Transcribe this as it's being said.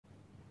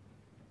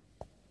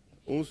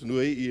Ons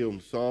nooi u om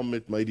saam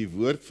met my die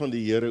woord van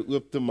die Here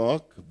oop te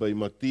maak by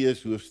Matteus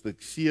hoofstuk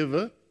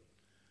 7.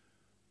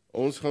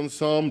 Ons gaan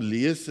saam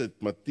lees uit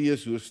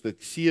Matteus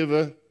hoofstuk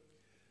 7,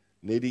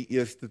 net die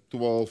eerste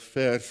 12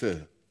 verse.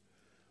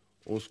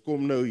 Ons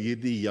kom nou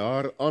hierdie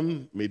jaar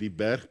aan met die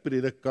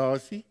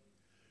bergpredikasie,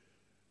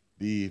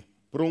 die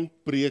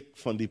pronkpreek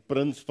van die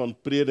prins van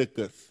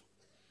predikers.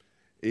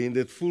 En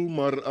dit voel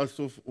maar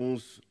asof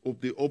ons op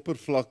die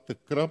oppervlakte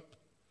krap.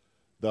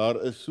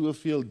 Daar is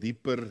soveel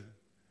dieper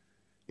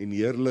en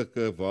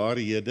heerlike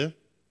waarhede.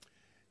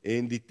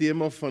 En die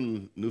tema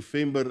van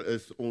November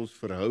is ons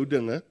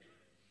verhoudinge.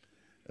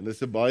 En dit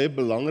is 'n baie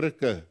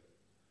belangrike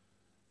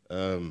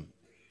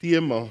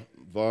tema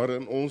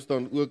waarin ons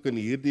dan ook in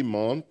hierdie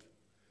maand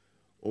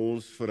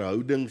ons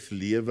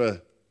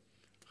verhoudingslewe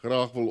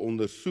graag wil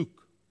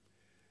ondersoek.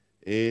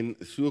 En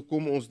so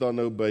kom ons dan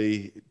nou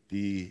by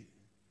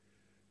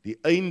die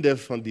einde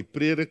van die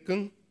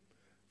prediking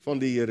van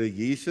die Here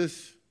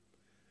Jesus.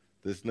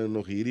 Dis nou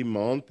nog hierdie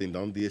maand en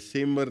dan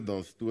Desember, dan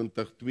is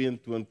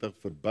 2022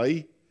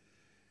 verby.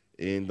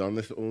 En dan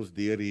is ons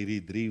deur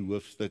hierdie 3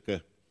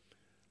 hoofstukke,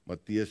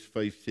 Matteus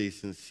 5,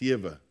 6 en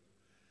 7.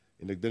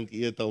 En ek dink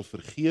u het al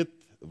vergeet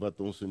wat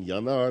ons in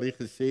Januarie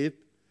gesê het,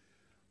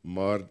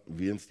 maar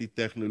weens die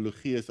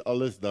tegnologie is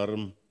alles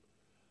daarom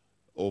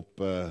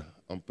op,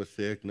 amper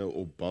sê ek nou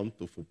op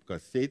band of op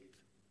kaset.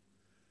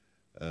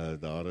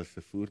 Daar is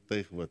 'n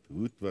voertuig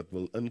wat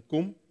wil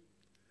inkom.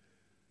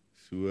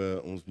 So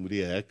ons moet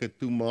die hekke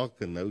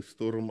toemaak en nou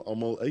storm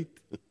almal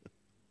uit.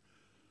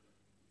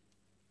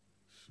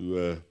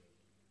 So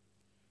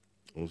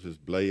ons is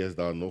bly as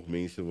daar nog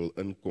mense wil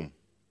inkom.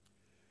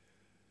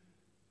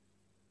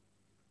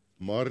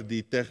 Maar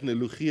die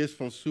tegnologie is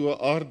van so 'n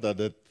aard dat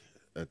dit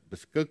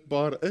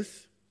beskikbaar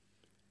is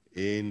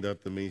en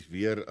dat 'n mens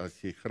weer,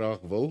 as jy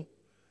graag wil,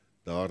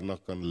 daarna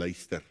kan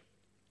luister.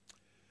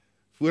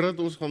 Voordat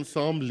ons gaan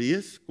saam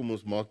lees, kom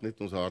ons maak net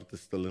ons harte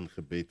stil in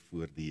gebed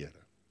voor die Here.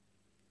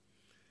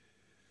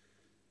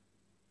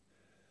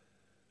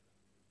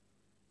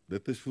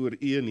 Dit is voor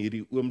u in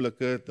hierdie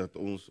oomblikke dat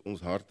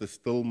ons harte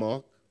stil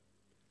maak.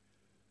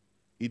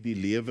 U die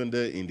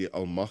lewende en die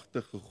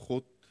almagtige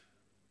God,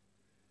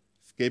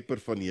 skepper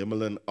van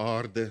hemel en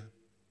aarde,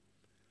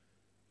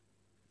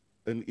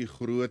 in u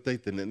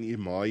grootheid en in u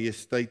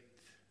majesteit.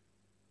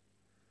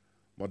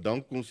 Maar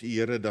dank ons u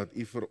Here dat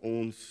u vir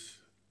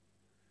ons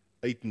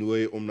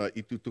uitnooi om na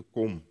u toe te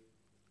kom.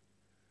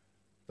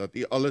 Dat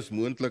u alles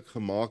moontlik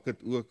gemaak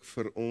het ook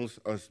vir ons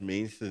as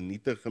mense,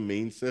 nietige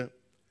mense,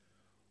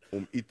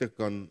 om u te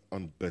kan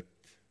aanbid.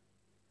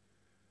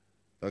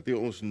 Dat u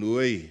ons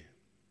nooi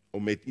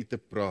om met u te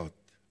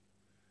praat.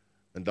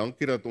 En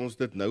dankie dat ons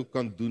dit nou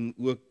kan doen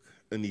ook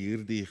in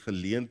hierdie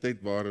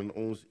geleentheid waarin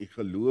ons u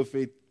geloof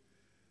het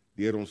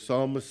deur ons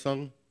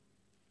samesang,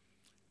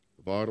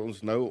 waar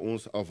ons nou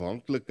ons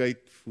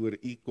afhanklikheid voor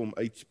u kom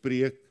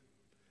uitspreek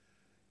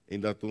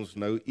en dat ons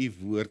nou u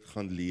woord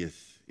gaan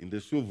lees. En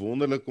dit is so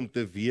wonderlik om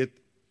te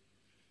weet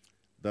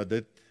dat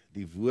dit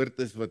die woord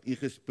is wat u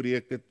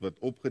gespreek het, wat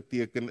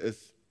opgeteken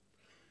is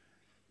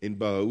en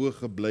behoue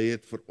gebly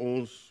het vir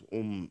ons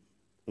om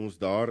ons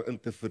daarin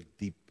te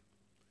verdiep.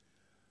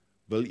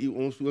 Wil u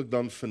ons ook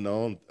dan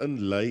vanaand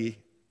inlei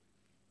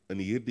in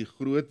hierdie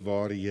groot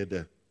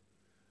waarhede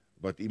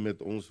wat u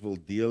met ons wil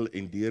deel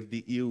en deur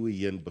die eeue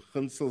heen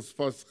beginsels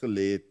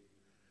vasgelê het,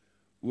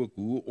 ook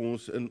hoe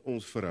ons in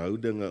ons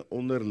verhoudinge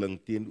onderling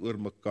teenoor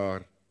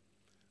mekaar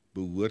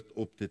behoort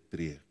op te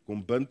tree.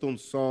 Kom bind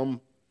ons saam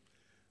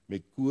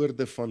met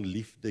koorde van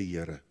liefde,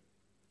 Here,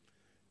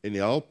 en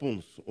help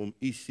ons om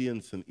u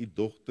seuns en u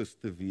dogters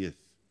te wees,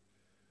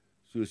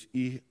 soos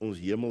u ons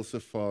hemelse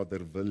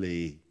Vader wil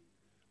hê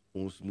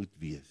ons moet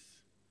wees.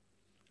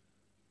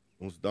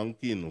 Ons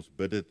dankie en ons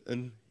bid dit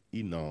in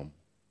u naam.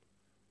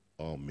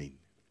 Amen.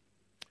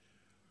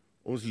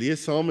 Ons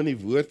lees saam in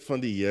die woord van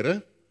die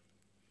Here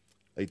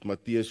uit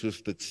Matteus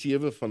hoofstuk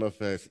 7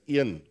 vanaf vers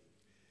 1.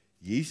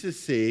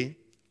 Jesus sê: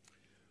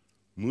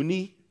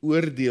 Moenie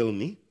oordeel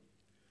nie,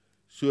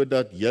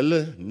 sodat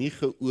julle nie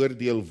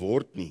geoordeel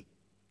word nie.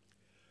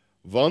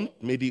 Want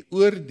met die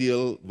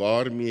oordeel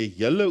waarmee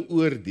julle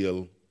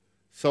oordeel,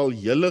 sal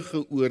julle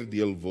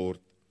geoordeel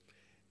word,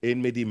 en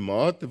met die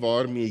maat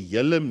waarmee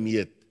julle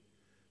meet,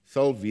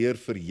 sal weer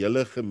vir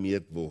julle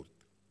gemeet word.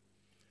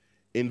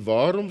 En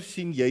waarom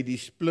sien jy die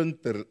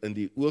splinter in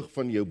die oog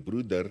van jou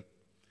broeder,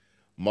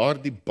 maar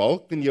die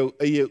balk in jou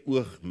eie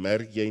oog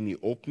merk jy nie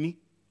op nie?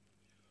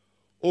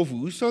 Of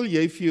hoe sal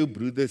jy vir jou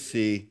broeder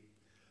sê: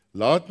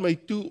 Laat my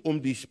toe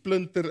om die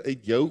splinter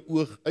uit jou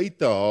oog uit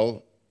te haal,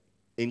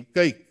 en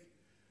kyk,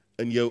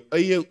 in jou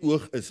eie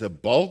oog is 'n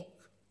balk,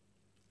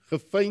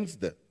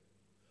 geveinsde.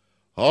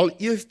 Haal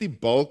eers die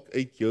balk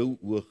uit jou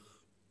oog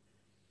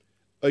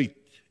uit,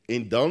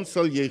 en dan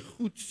sal jy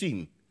goed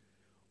sien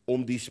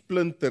om die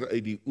splinter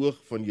uit die oog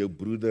van jou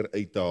broeder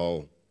uit te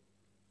haal.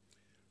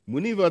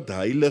 Moenie wat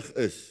heilig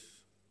is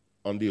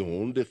aan die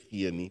honde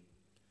gee nie,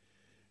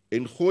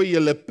 en gooi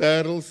julle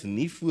parels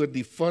nie voor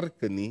die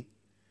varke nie,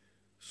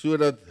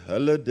 sodat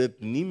hulle dit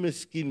nie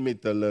miskien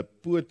met hulle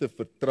pote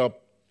vertrap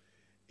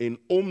en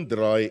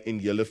omdraai en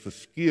julle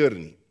verskeur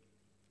nie.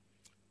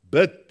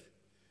 Bid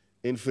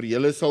en vir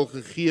julle sal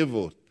gegee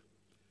word.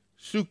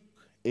 Soek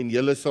en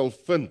julle sal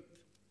vind.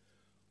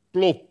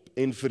 Klop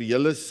en vir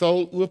julle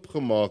sal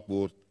oopgemaak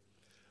word.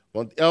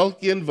 Want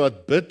elkeen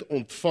wat bid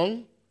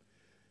ontvang,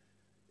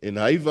 en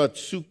hy wat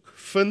soek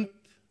vind,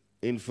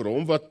 en vir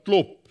hom wat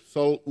klop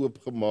sal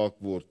oopgemaak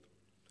word.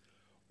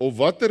 Of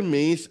watter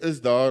mens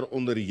is daar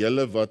onder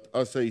julle wat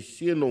as sy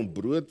seun hom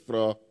brood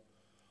vra,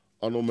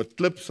 aan hom 'n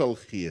klip sal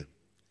gee,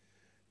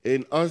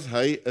 en as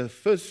hy 'n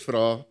vis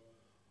vra,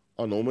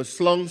 aan hom 'n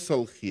slang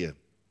sal gee.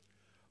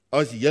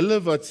 As julle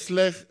wat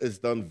sleg is,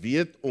 dan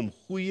weet om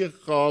goeie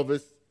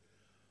gawes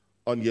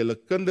aan julle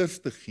kinders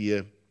te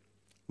gee,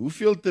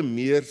 hoeveel te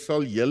meer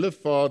sal julle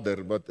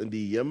Vader wat in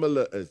die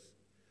hemele is,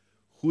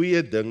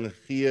 goeie dinge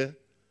gee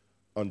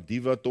aan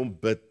die wat hom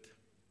bid.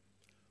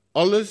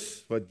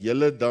 Alles wat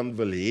julle dan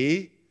wil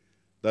hê,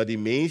 dat die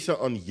mense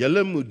aan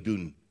julle moet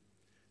doen,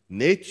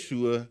 net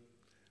so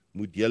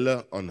moet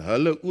julle aan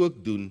hulle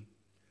ook doen,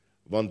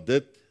 want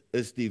dit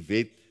is die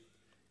wet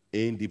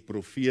en die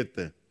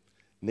profete.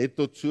 Net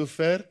tot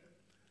sover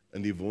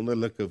in die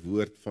wonderlike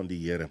woord van die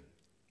Here.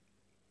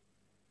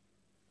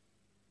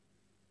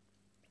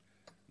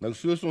 Nou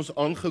soos ons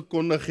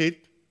aangekondig het,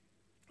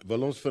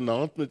 wil ons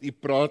vanaand met u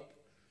praat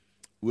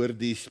oor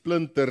die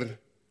Splinter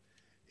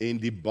en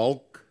die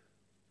Balksage.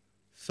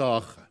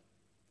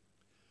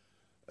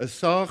 'n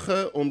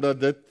Sage omdat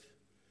dit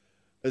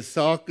 'n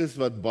saak is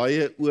wat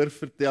baie oor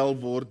vertel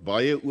word,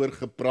 baie oor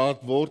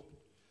gepraat word,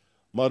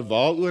 maar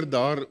waaroor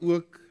daar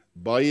ook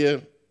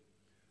baie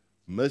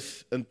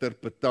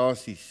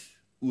misinterpretasies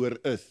oor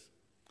is.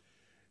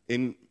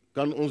 En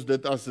kan ons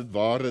dit as dit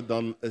ware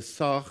dan 'n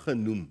sage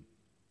noem.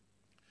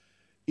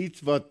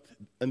 Iets wat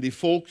in die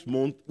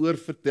volksmond oor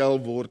vertel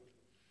word,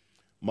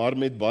 maar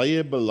met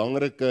baie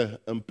belangrike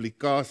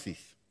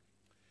implikasies.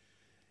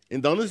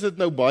 En dan is dit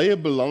nou baie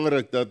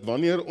belangrik dat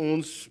wanneer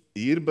ons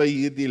hier by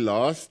hierdie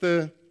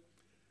laaste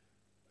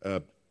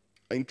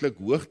eintlik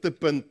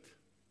hoogtepunt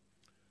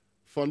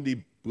van die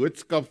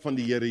boodskap van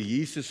die Here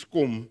Jesus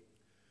kom,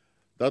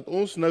 dat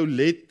ons nou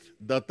let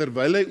dat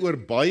terwyl hy oor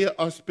baie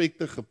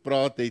aspekte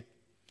gepraat het,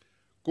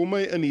 kom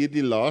hy in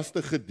hierdie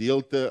laaste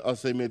gedeelte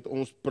as hy met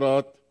ons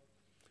praat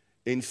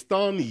en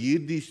staan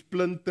hierdie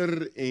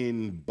Splinter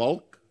en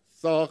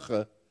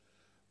Balksage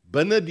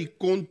binne die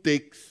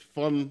konteks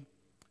van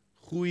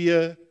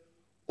goeie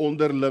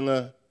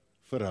onderlinge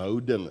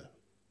verhoudinge.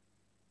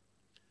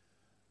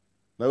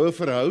 Nou 'n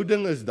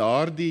verhouding is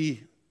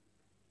daardie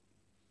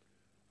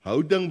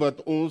houding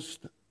wat ons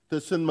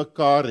tussen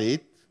mekaar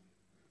het.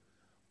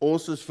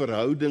 Ons is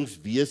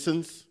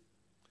verhoudingswesens.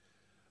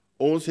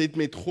 Ons het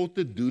met God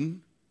te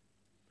doen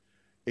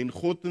en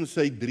God in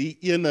sy drie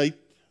eenheid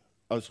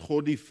as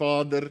God die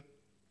Vader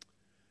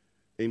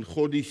en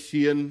God die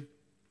Seun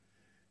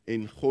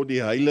en God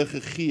die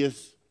Heilige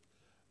Gees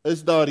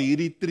is daar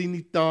hierdie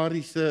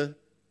trinitariese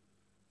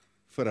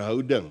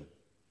verhouding.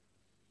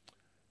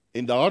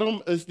 En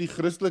daarom is die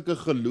Christelike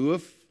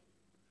geloof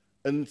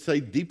in sy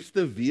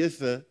diepste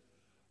wese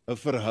 'n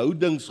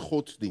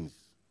verhoudingsgodsdiens.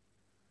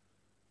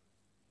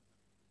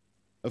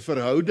 'n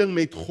verhouding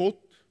met God,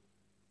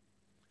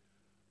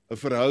 'n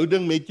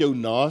verhouding met jou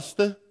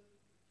naaste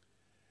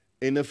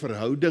en 'n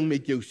verhouding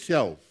met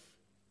jouself.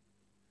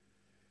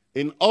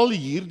 En al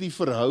hierdie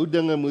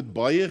verhoudinge moet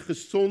baie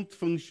gesond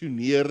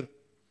funksioneer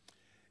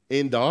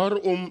en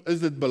daarom is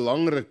dit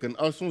belangrik, en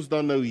as ons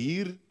dan nou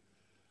hier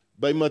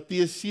by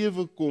Matteus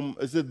 7 kom,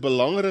 is dit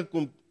belangrik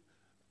om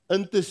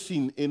in te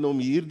sien en om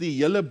hierdie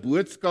hele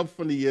boodskap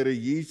van die Here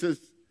Jesus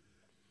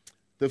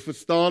te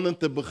verstaan en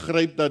te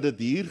begryp dat dit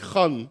hier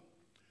gaan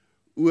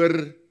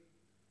oor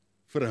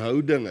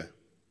verhoudinge.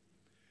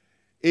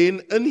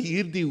 En in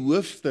hierdie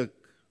hoofstuk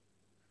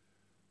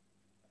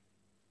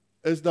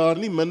is daar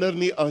nie minder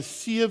nie as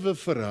 7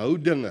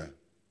 verhoudinge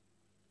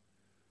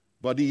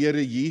wat die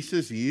Here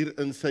Jesus hier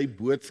in sy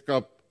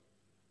boodskap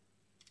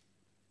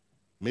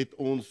met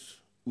ons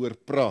oor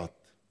praat.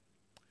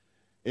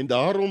 En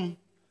daarom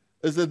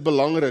is dit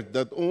belangrik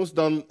dat ons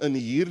dan in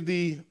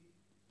hierdie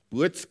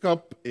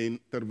boodskap en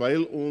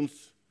terwyl ons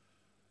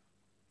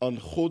aan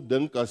God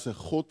dink as 'n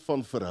God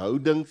van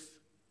verhoudings,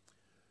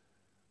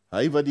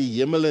 hy wat die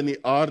hemel en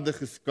die aarde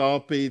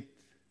geskaap het,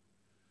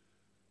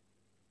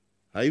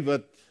 hy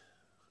wat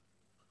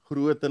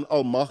groot en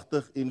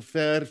almagtig en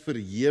ver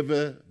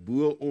verhewe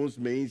bo ons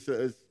mense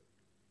is,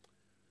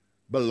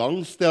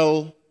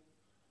 belangstel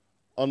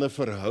aan 'n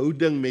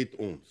verhouding met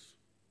ons.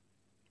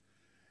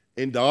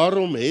 En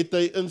daarom het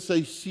hy in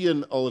sy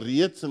seun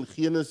alreeds in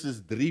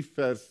Genesis 3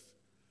 vers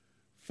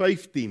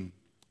 15,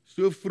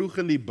 so vroeg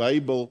in die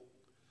Bybel,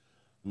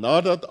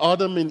 nadat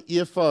Adam en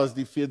Eva as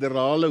die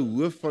federale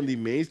hoof van die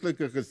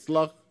menslike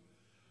geslag,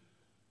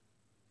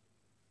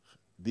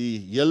 die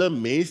hele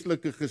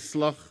menslike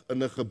geslag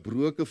in 'n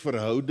gebroke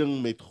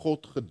verhouding met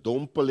God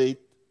gedompel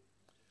het,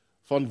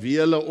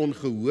 vanweë hulle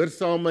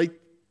ongehoorsaamheid,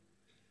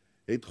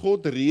 het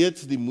God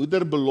reeds die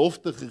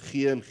moederbelofte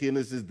gegee in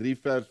Genesis 3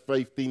 vers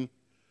 15,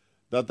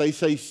 dat hy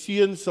sy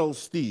seun sal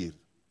stuur.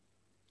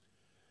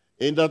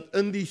 en dat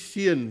in die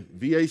seun,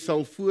 wie hy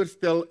sal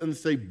voorstel in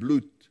sy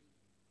bloed,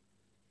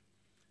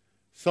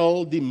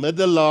 sal die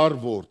middelaar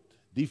word,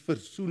 die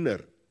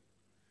versoener,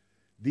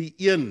 die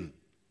een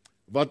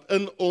wat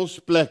in ons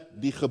plek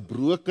die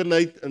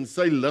gebrokenheid in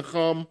sy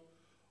liggaam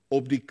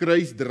op die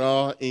kruis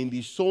dra en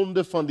die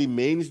sonde van die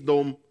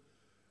mensdom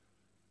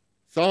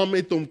saam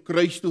met hom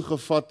kruis toe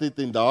gevat het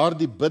en daar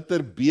die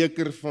bitter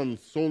beker van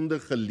sonde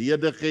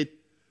geledig het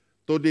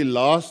tot die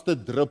laaste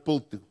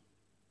druppel toe.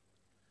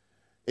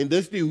 En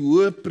dis die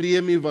hoë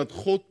premie wat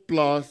God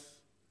plaas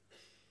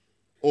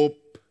op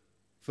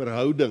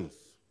verhoudings.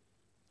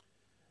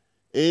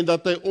 En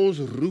dat hy ons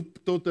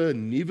roep tot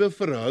 'n nuwe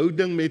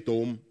verhouding met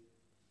hom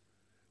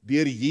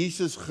deur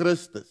Jesus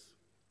Christus.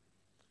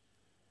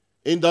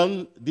 En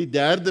dan die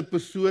derde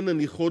persoon in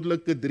die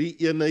goddelike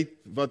drie-eenheid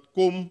wat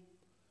kom,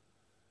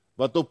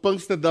 wat op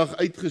Pinksterdag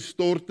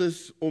uitgestort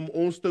is om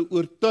ons te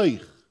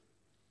oortuig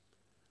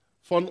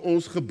van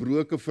ons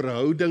gebroke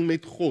verhouding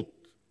met God.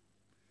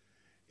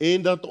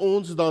 En dat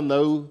ons dan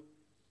nou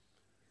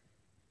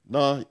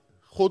na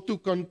God toe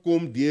kan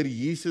kom deur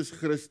Jesus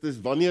Christus,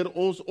 wanneer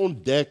ons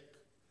ontdek,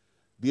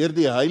 deur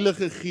die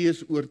Heilige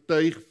Gees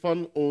oortuig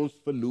van ons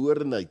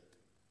verlorenheid,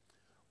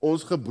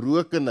 ons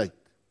gebrokenheid,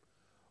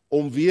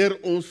 om weer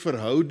ons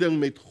verhouding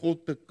met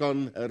God te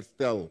kan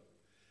herstel.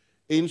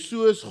 En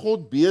so is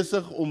God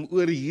besig om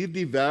oor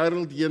hierdie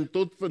wêreld heen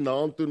tot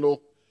vanaand toe nog,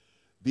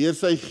 deur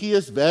sy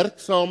Gees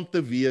werksaam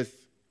te wees,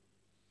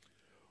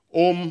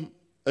 om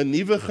 'n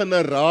nuwe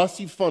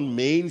generasie van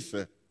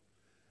mense,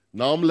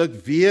 naamlik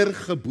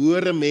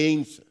weergebore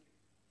mense,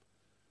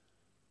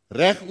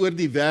 reg oor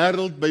die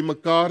wêreld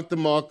bymekaar te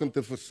maak en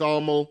te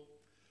versamel,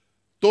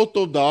 tot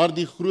op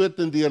daardie groot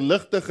en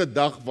deurligtige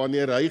dag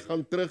wanneer hy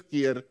gaan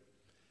terugkeer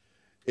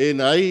en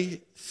hy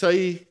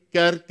sy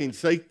kerk en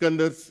sy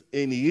kinders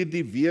en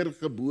hierdie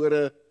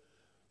weergebore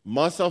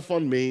massa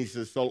van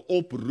mense sal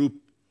oproep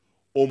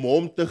om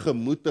hom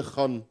tegemoet te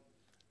gaan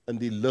in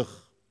die lig.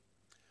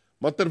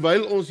 Maar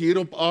terwyl ons hier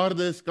op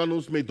aarde is, kan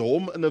ons met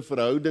hom in 'n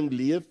verhouding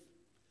leef,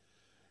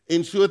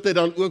 en so het hy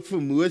dan ook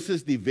vir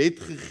Moses die wet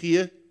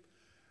gegee,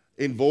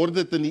 en word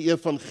dit in die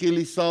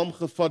evangelie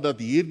saamgevat, dat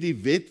hierdie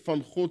wet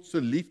van God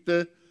se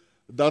liefde,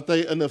 dat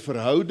hy in 'n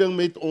verhouding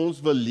met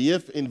ons wil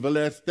leef en wil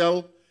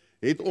herstel,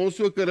 het ons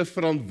ook 'n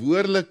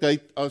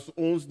verantwoordelikheid as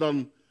ons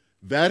dan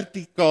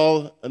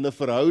vertikaal in 'n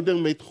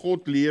verhouding met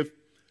God leef,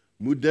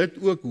 moet dit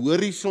ook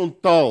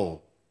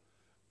horisontaal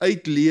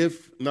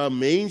uitleef na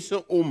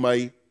mense om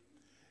my,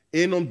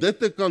 en om dit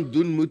te kan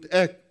doen, moet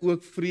ek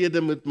ook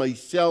vrede met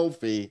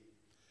myself hê,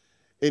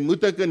 en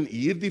moet ek in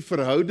hierdie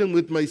verhouding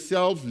met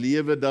myself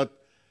lewe,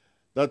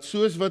 dat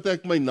soos wat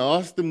ek my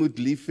naaste moet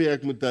lief hê,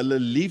 ek moet hulle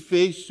lief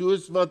hê,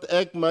 soos wat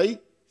ek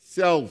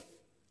myself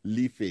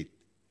lief het.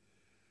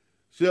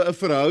 So 'n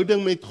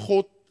verhouding met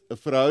God, 'n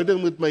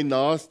verhouding met my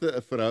naaste,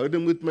 'n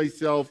verhouding met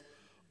myself,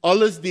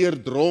 alles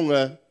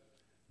deurdronge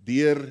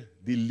deur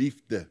die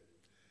liefde.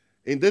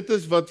 En dit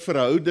is wat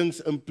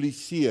verhoudings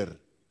impliseer.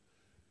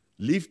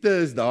 Liefde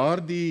is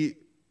daardie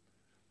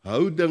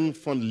houding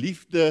van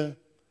liefde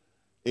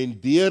en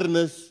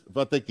deernis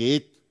wat ek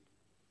het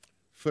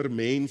vir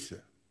mense.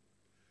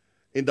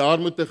 En daar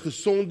moet 'n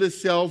gesonde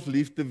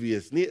selfliefde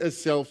wees, nie 'n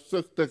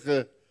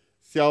selfsugtige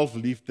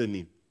selfliefde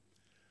nie,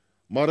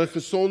 maar 'n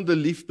gesonde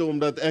liefde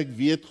omdat ek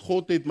weet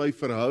God het my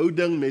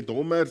verhouding met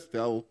hom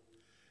herstel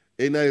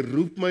en hy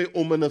roep my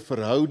om in 'n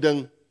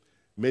verhouding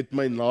met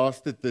my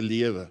naaste te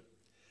lewe.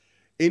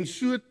 En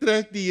so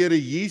trek die Here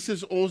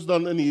Jesus ons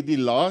dan in hierdie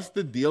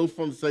laaste deel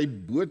van sy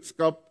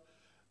boodskap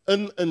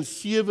in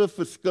 7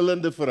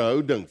 verskillende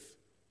verhoudings,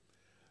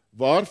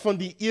 waarvan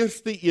die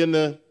eerste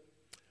ene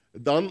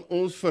dan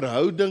ons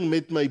verhouding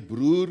met my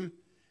broer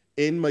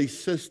en my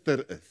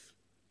suster is.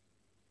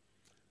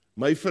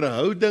 My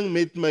verhouding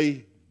met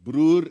my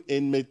broer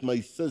en met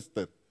my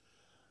suster.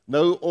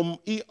 Nou, om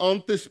u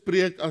aan te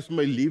spreek as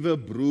my liewe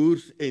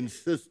broers en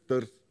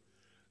susters,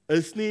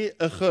 is nie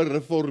 'n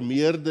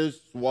gereformeerde,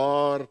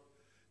 swaar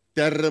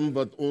term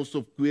wat ons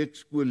op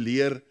kweekskool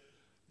leer,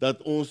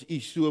 dat ons u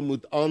so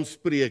moet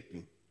aanspreek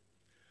nie.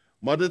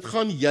 Maar dit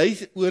gaan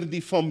juis oor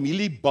die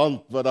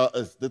familieband wat daar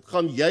is. Dit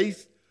gaan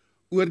juis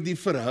oor die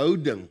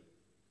verhouding.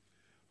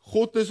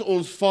 God is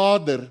ons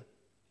Vader.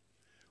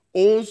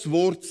 Ons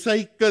word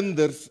sy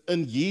kinders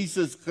in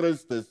Jesus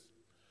Christus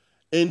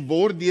en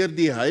word deur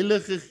die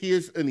Heilige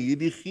Gees in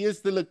hierdie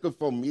geestelike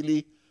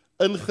familie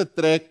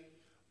ingetrek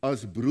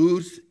as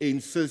broers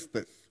en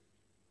susters.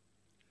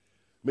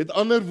 Met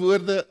ander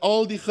woorde,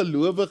 al die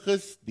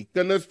gelowiges, die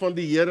kinders van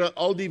die Here,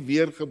 al die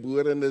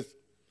weergeborenes,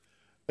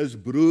 is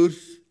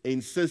broers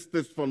en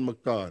susters van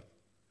mekaar.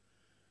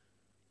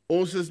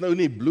 Ons is nou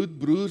nie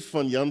bloedbroers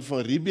van Jan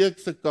van Riebeeck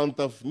se kant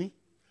af nie,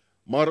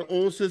 maar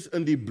ons is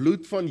in die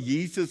bloed van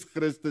Jesus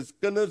Christus,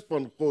 kinders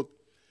van God,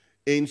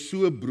 en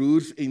so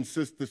broers en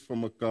susters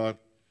van mekaar.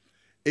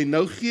 En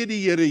nou gee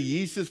die Here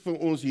Jesus vir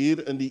ons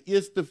hier in die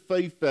eerste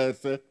 5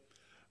 verse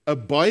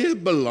 'n baie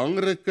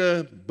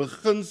belangrike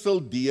beginsel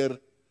deur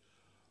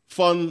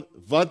van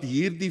wat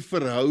hierdie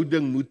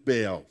verhouding moet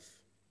behels.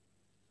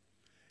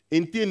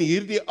 En teen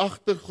hierdie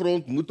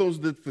agtergrond moet ons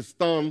dit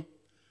verstaan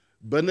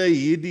binne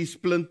hierdie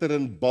Splinter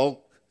en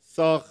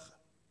Balksage.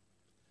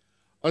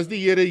 As die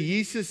Here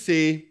Jesus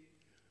sê,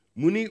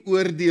 moenie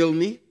oordeel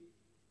nie,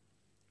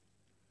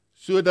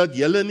 sodat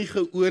julle nie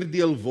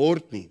geoordeel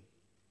word nie.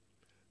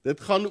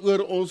 Dit gaan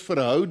oor ons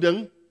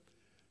verhouding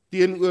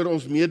teenoor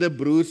ons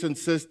medebroers en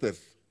susters.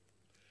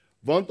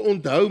 Want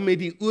onthou, met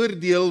die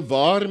oordeel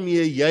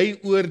waarmee jy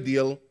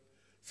oordeel,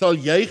 sal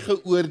jy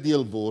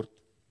geoordeel word.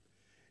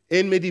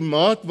 En met die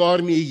maat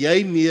waarmee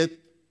jy meet,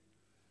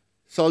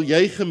 sal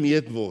jy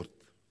gemeet word.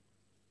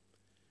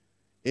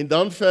 En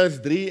dan vers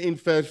 3 en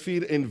vers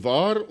 4, en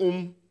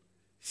waarom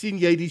sien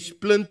jy die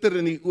splinter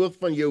in die oog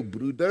van jou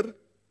broeder,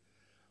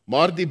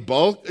 maar die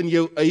balk in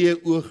jou eie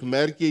oog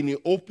merk jy nie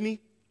op nie?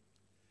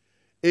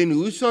 En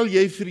hoe sal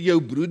jy vir jou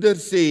broeder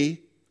sê,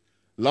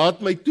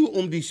 laat my toe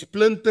om die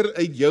splinter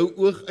uit jou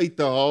oog uit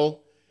te haal,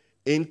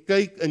 en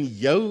kyk, in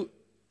jou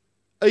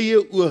eie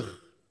oog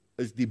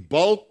is die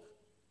balk,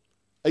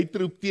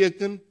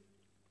 uitroepteken,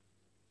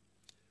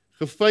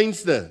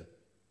 geveinsde.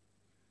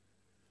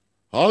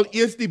 Haal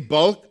eers die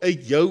balk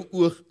uit jou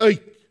oog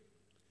uit,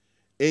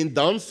 en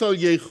dan sal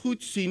jy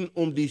goed sien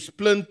om die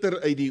splinter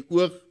uit die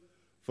oog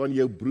van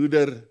jou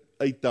broeder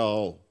uit te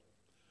haal.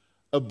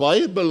 'n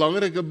baie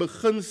belangrike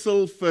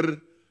beginsel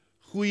vir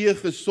goeie,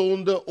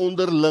 gesonde,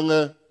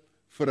 onderlinge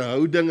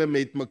verhoudinge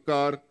met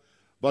mekaar,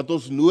 wat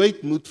ons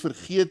nooit moet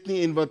vergeet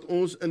nie en wat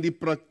ons in die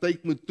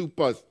praktyk moet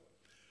toepas.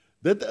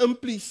 Dit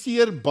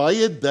impliseer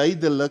baie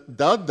duidelik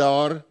dat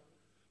daar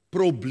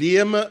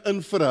probleme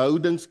in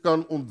verhoudings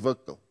kan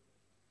ontwikkel.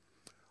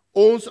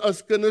 Ons as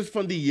kinders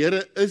van die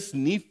Here is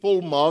nie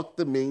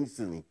volmaakte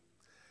mense nie.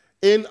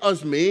 En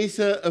as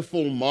mense 'n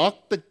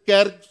volmaakte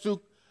kerk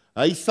soek,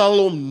 hy sal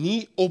hom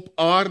nie op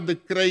aarde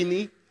kry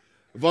nie,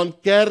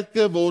 want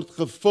kerke word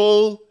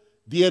gevul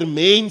deur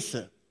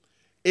mense.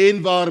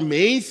 En waar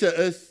mense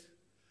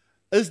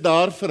is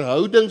daar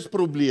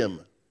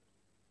verhoudingsprobleme.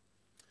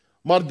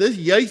 Maar dis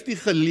juist die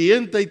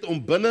geleentheid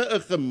om binne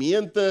 'n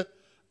gemeente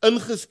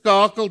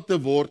ingeskakel te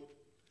word,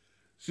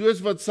 soos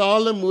wat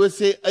Salomo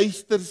sê,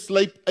 yster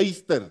slyp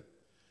yster,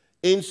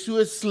 en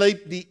so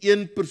slyp die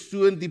een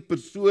persoon die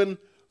persoon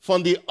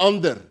van die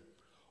ander.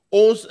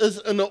 Ons is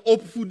in 'n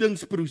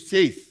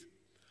opvoedingsproses.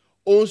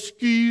 Ons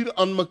skuur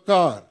aan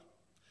mekaar.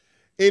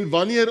 En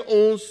wanneer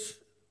ons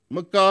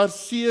mekaar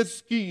seer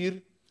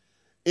skuur,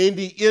 en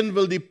die een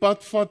wil die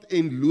pad vat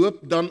en loop,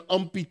 dan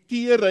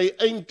amputeer hy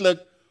eintlik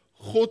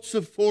God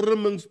se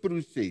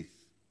vormingsproses.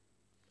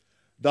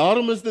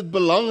 Daarom is dit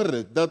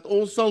belangrik dat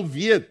ons sal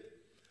weet,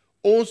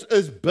 ons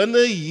is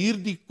binne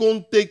hierdie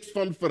konteks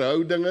van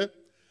verhoudinge.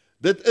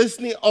 Dit is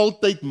nie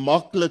altyd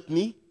maklik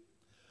nie,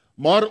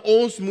 maar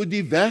ons moet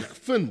die weg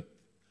vind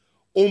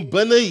om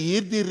binne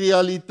hierdie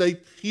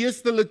realiteit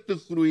geestelik te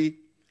groei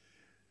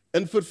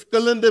in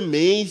verskillende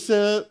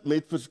mense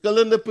met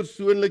verskillende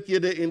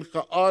persoonlikhede en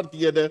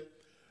geaardhede,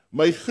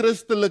 my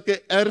Christelike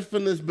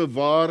erfenis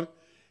bewaar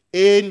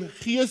en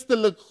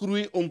geestelik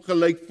groei om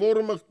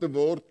gelykvormig te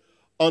word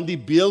aan die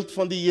beeld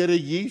van die Here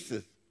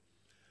Jesus.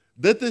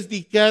 Dit is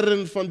die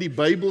kern van die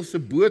Bybelse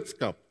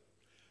boodskap.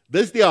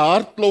 Dis die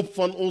hartklop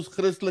van ons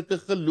Christelike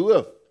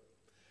geloof.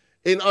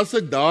 En as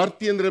ek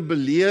daarteen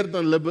rebelleer,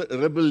 dan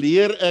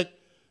rebelleer ek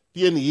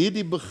teen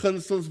hierdie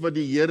beginsels wat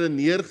die Here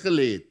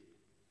neergelê het.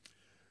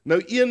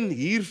 Nou een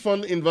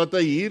hiervan en wat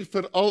hy hier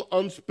veral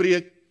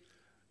aanspreek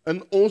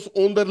in ons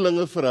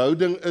onderlinge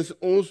verhouding is,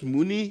 ons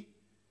moenie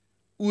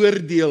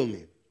oordeel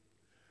nie.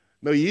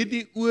 Nou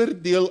hierdie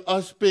oordeel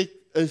aspek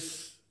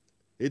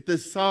het 'n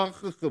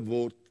sage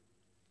geword,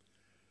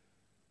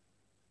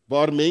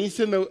 waar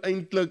mense nou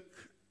eintlik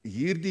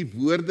hierdie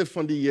woorde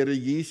van die Here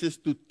Jesus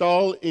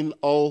totaal en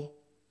al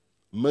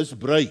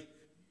misbruik.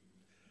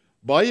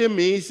 Baie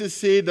mense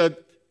sê dat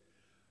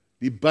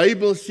die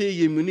Bybel sê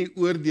jy moenie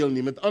oordeel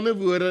nie. Met ander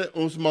woorde,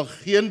 ons mag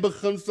geen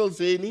beginsels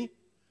hê nie.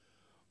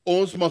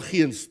 Ons mag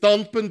geen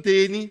standpunt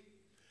hê nie.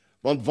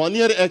 Want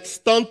wanneer ek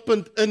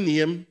standpunt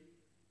inneem,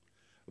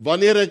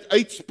 wanneer ek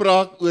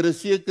uitspraak oor 'n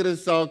sekere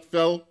saak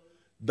vel,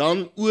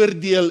 dan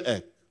oordeel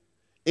ek.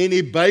 En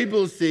die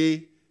Bybel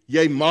sê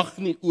jy mag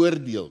nie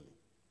oordeel nie.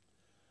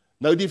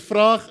 Nou die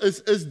vraag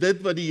is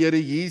dit wat die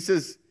Here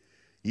Jesus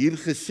hier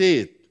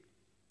gesê het?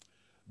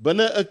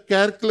 Binne 'n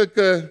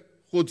kerklike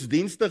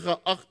godsdienstige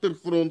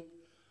agtergrond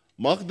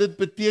mag dit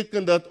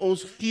beteken dat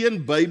ons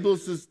geen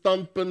Bybelse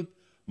standpunt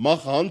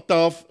mag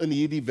handhaaf in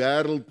hierdie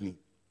wêreld nie.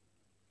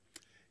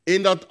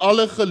 En dat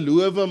alle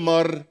gelowe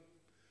maar,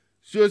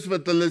 soos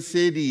wat hulle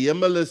sê, die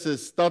hemel is 'n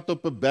stad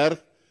op 'n berg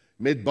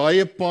met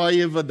baie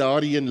paaie wat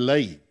daarheen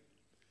lei.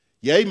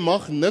 Jy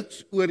mag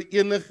niks oor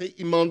enige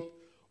iemand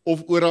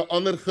of oor 'n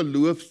ander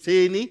geloof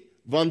sê nie,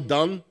 want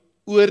dan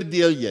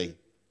oordeel jy.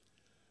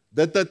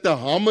 Dit het 'n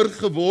hamer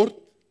geword,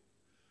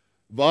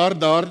 waar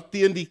daar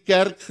teen die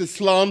kerk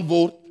geslaan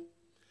word,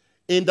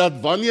 en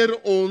dat wanneer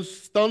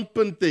ons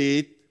standpunte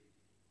het,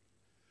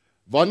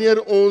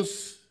 wanneer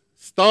ons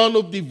staan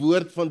op die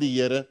woord van die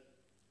Here,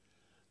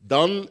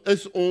 dan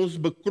is ons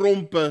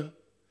bekrompe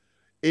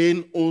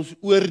en ons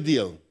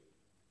oordeel.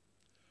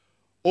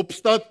 Op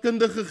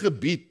staatkundige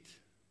gebied,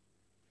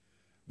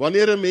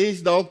 wanneer 'n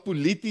mens dalk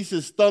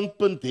politiese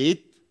standpunt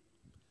het,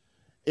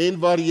 en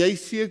waar jy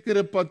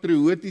sekere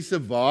patriotiese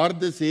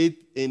waardes het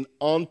en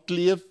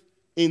aankleef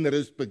en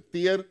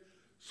respekteer,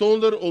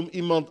 sonder om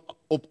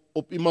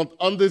op iemand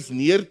anders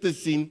neer te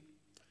sien,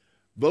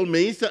 wil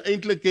mense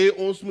eintlik hê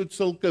ons moet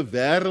sulke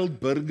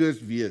wêreldburgers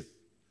wees.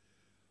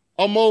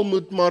 Almal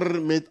moet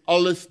maar met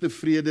alles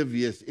tevrede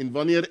wees, en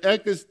wanneer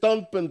ek 'n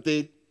standpunt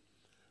het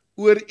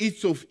oor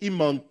iets of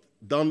iemand,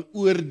 dan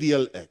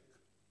oordeel ek.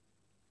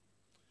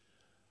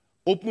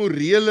 Op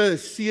morele,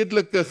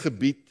 sedelike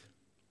gebied,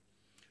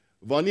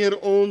 wanneer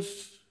ons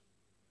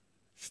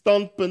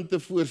standpunte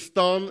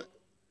voorstaan,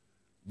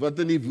 wat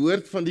in die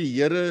woord van die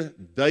Here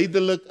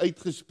duidelik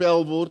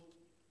uitgespel word,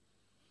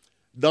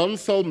 dan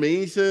sal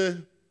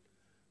mense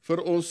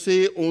vir ons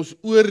sê, ons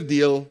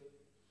oordeel,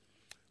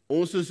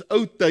 ons is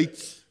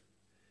oudtyds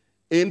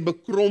en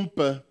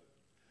bekrompe,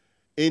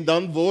 en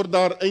dan word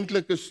daar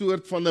eintlik 'n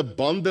soort van 'n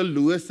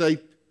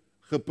bandeloosheid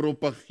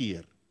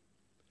gepropageer.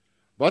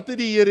 Wat het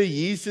die Here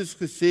Jesus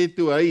gesê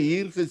toe hy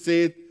hier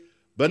gesê het,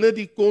 binne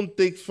die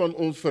konteks van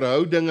ons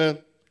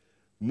verhoudinge,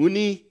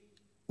 moenie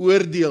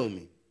oordeel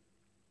nie.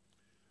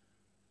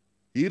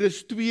 Hier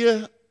is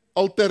 2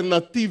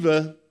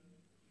 alternatiewe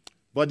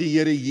wat die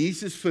Here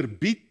Jesus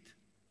verbied,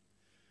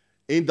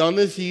 en dan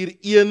is hier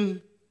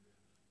een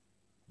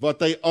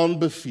wat hy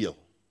aanbeveel.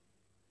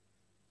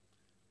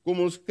 Kom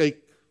ons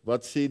kyk,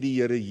 wat sê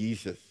die Here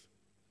Jesus?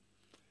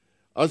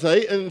 As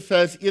hy in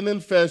vers 1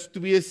 en vers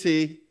 2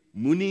 sê,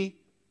 moenie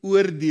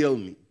oordeel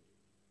nie,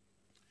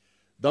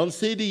 dan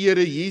sê die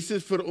Here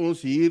Jesus vir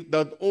ons hier,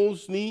 dat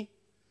ons nie,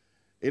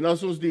 en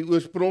as ons die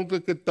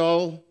oorspronklike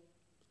taal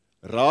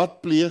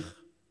raadpleeg,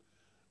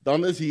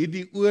 dan is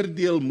hierdie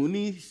oordeel,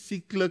 moenie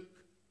sieklik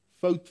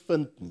fout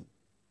vind nie.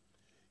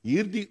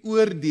 Hierdie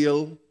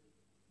oordeel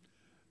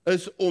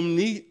is om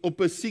nie op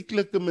 'n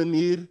sieklike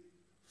manier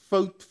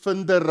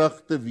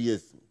foutvinderig te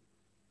wees nie.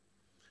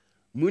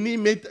 Moenie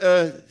met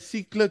 'n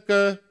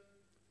sieklike,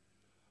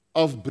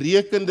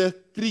 afbrekende,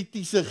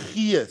 kritiese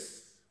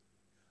gees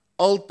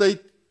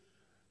altyd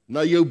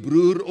na jou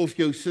broer of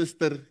jou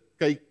suster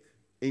kyk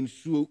en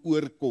so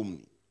oorkom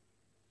nie.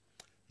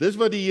 Dis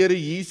wat die Here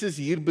Jesus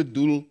hier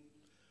bedoel,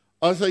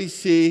 as hy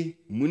sê,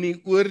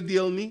 moenie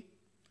oordeel nie,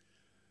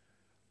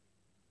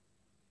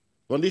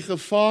 want die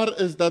gevaar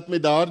is dat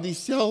met daardie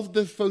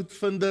selfde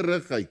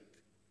foutvinderigheid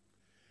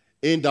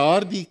en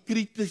daardie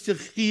kritiese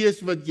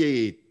gees wat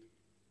jy het,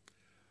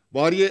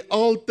 waar jy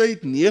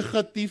altyd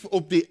negatief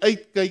op die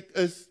uitkyk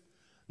is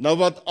na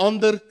wat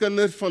ander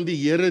kinders van die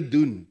Here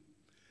doen,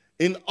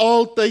 en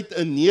altyd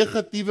 'n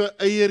negatiewe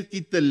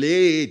eiertjie te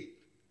lê het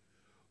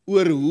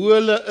oor hoe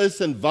hulle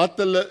is en wat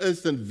hulle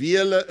is en wie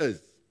hulle is,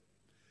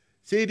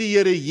 sê die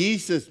Here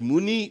Jesus,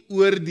 moenie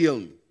oordeel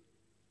nie.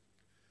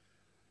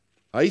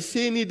 Hy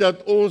sê nie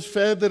dat ons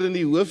verder in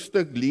die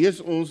hoofstuk lees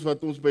ons,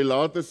 wat ons by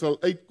later sal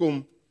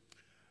uitkom,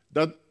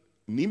 dat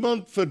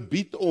niemand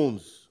verbied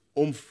ons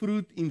om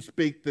fruit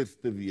inspectors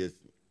te wees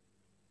nie.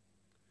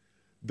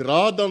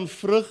 Dra dan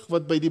vrug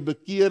wat by die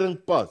bekering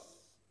pas.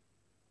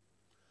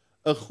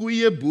 'n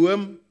Goeie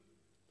boom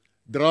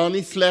dra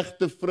nie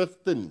slegte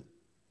vrugte nie.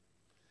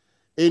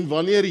 En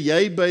wanneer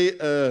jy by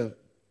 'n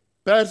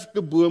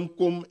perskeboom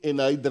kom en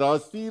hy dra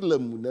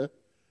suurlemoene,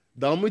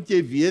 dan moet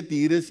jy weet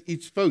hier is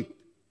iets fout.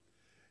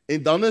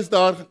 En dan is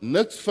daar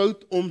niks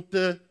fout om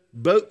te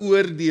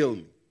beoordeel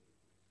nie.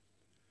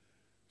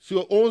 So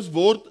ons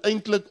word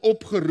eintlik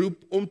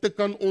opgeroep om te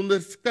kan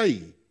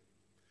onderskei.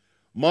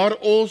 Maar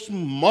ons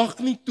mag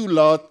nie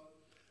toelaat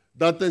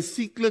dat 'n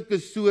sieklike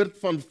soort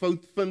van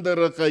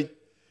foutvinderigheid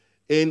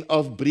en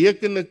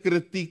afbrekende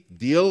kritiek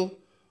deel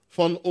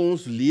van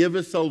ons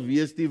lewe sal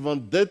wees nie,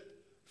 want dit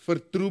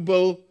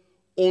vertroebel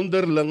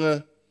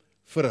onderlinge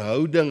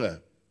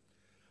verhoudinge.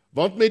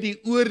 Want met die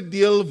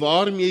oordeel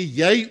waarmee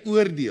jy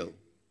oordeel,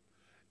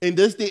 en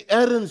dis die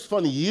erns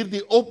van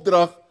hierdie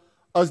opdrag,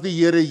 as die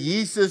Here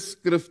Jesus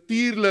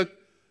skriftuurlik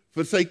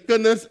vir sy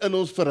kinders in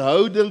ons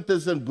verhouding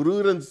tussen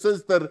broer en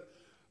suster,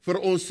 vir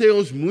ons sê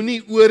ons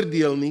moenie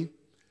oordeel nie,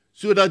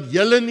 sodat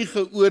julle nie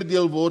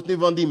geoordeel word nie,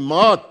 want die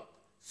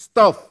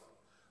maatstaf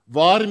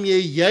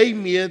waarmee jy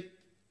meet,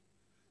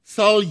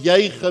 sal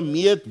jy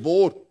gemeet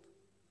word.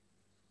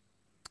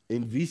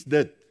 En wie's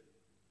dit?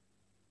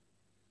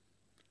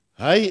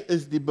 Hy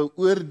is die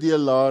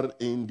beoordelaar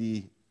en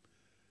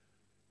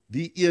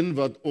die een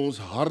wat ons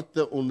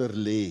harte onder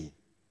lê.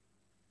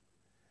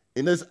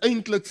 En is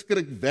eintlik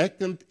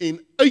skrikwekkend en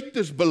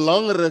uiters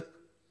belangrik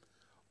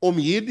om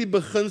hierdie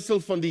beginsel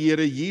van die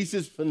Here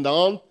Jesus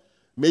vanaand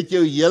met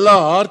jou hele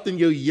hart en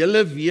jou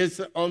hele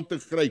wese aan te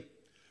gryp.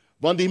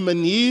 Want die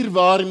manier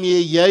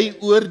waarmee jy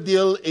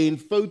oordeel en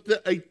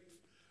foute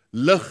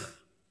uitlig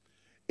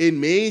en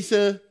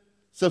mense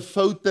se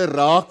foute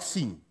raak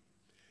sien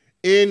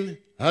en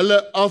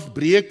hulle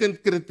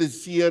afbrekend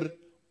kritiseer,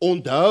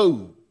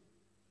 onthou,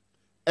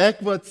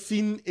 ek wat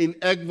sien en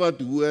ek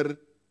wat hoor,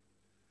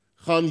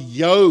 gaan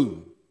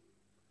jou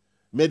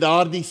met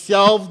daardie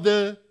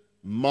selfde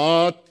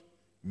maat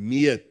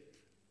meet.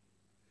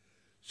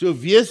 So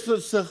wees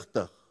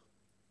versigtig,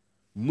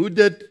 moet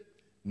dit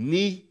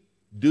nie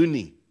doen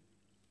nie.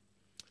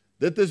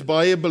 Dit is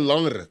baie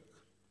belangrik.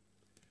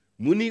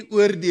 Moenie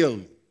oordeel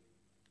nie,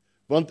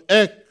 want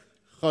ek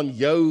gaan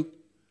jou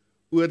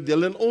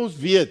oordeel. En ons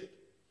weet,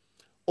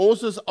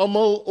 ons is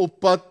almal op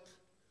pad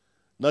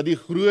na die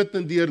groot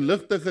en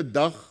deurligtige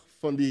dag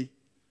van die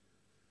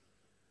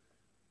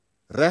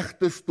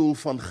regterstoel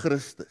van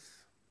Christus.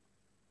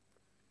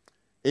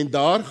 En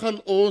daar gaan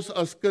ons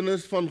as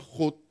kinders van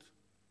God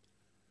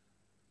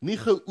nie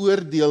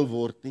geoordeel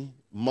word nie,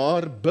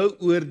 maar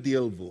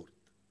beoordeel word.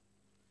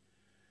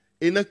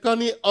 En ek kan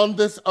nie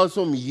anders as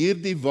om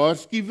hierdie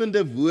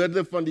waarskuwende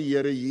woorde van die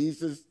Here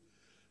Jesus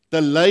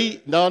te lei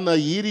na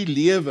hierdie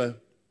lewe,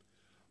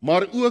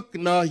 maar ook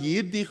na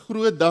hierdie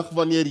groot dag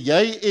wanneer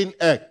jy en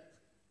ek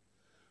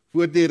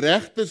voor die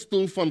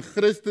regterstoel van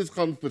Christus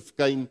gaan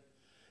verskyn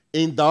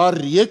en daar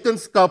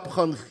rekenskap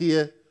gaan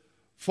gee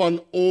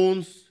van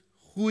ons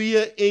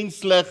goeie en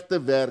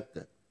slegte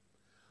werke,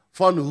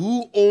 van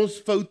hoe ons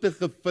foute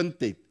gevind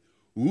het,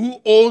 hoe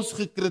ons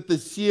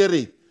gekritiseer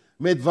het,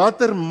 met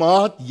watter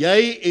maat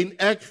jy en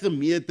ek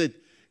gemeet het,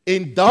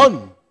 en dan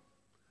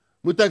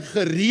moet ek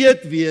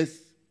gereed wees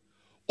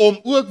om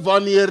ook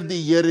wanneer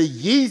die Here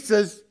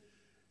Jesus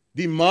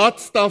die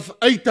maatstaf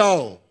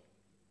uithaal,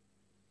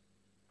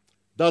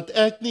 dat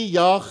ek nie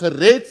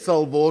gered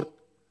sal word,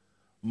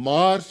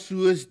 maar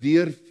soos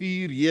deur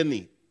vuur heen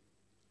nie.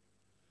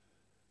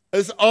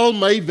 Is al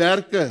my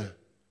werke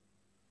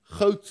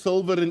goud,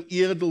 silwer en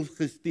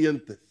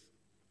edelgesteentes?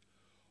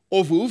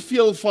 Of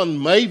hoeveel van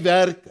my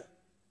werke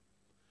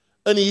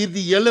in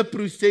hierdie hele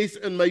proses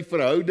in my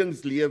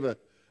verhoudingslewe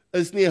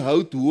is nie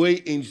hout,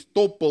 hooi en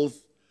stoppels,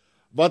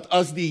 wat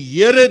as die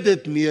Here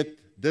dit meet,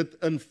 dit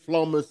in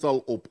vlamme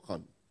sal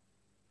opgaan.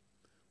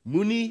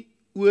 Moenie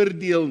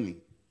oordeel nie.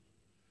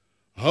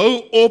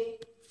 Hou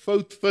op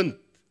fout vind.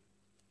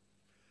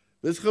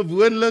 Dis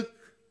gewoonlik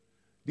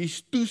die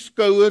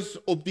toeskouers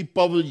op die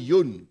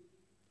paviljoen,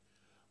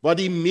 wat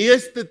die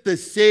meeste te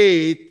sê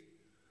het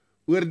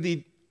oor die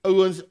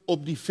ouens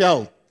op die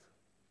veld.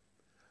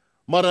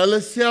 Maar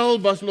hulle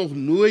self was nog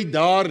nooit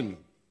daar nie.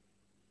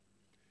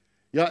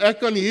 Ja,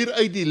 ek kan hier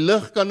uit die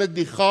lig kan ek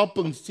die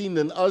gaping sien,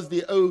 en as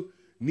die ou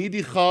nie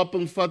die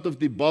gaping vat of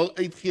die bal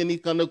uitgee nie,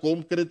 kan ek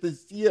hom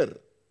kritiseer.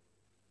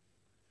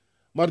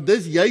 Maar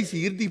dis juis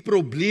hierdie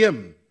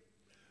probleem,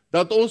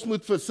 dat ons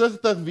moet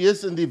versigtig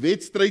wees in die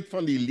wedstryd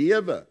van die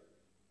lewe.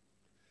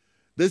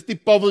 Dis die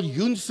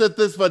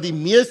paviljoensitters wat die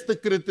meeste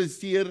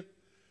kritiseer,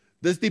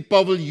 dis die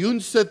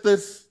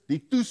paviljoensitters, die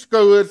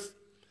toeskouers,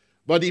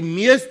 wat die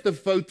meeste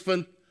fout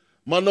vind,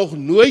 maar nog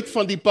nooit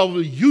van die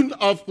paviljoen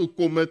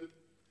afgekom het,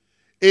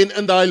 en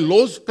in daai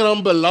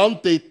loskram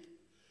beland het,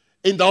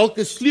 en dalk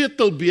 'n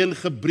sleutelbeen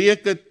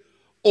gebreek het,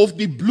 of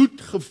die bloed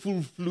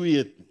gevoel vloei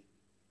het nie.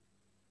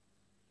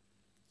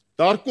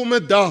 Daar kom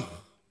 'n dag,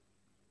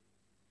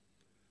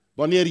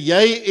 wanneer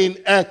jy en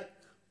ek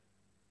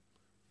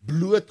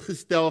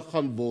blootgestel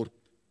gaan word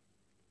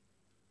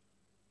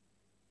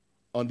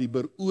aan die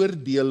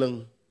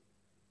beoordeling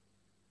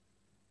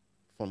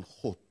van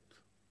God,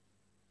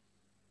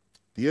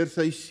 deur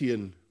sy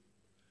seun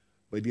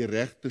by die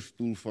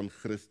regterstoel van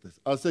Christus.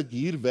 As ek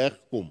hier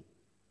wegkom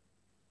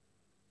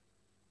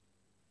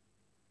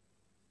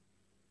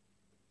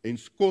en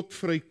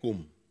skotvry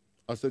kom,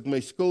 as ek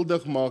my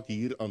skuldig maak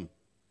hieraan,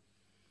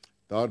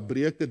 daar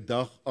breek 'n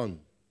dag aan,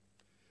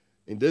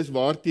 en dis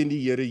waarteen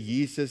die Here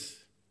Jesus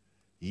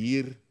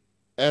hier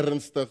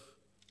ernstig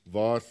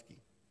waarsku.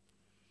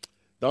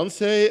 Dan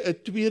sê hy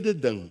 'n tweede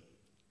ding,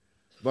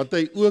 wat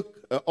hy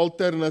ook 'n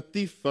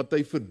alternatief wat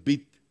hy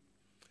verbied,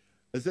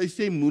 is hy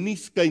sê moenie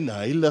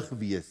skynheilig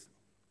wees.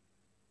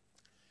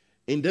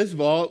 En dis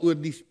waaroor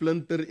die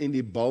Splinter en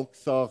die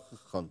Balksage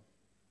gegaan.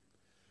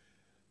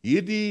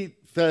 Hierdie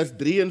vers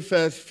 3 en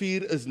vers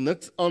 4 is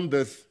niks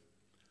anders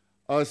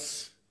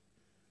as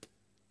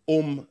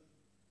om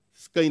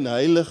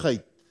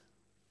skynheiligheid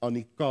aan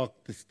die kaak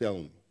te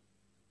stel.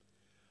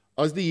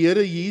 As die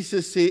Here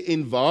Jesus sê,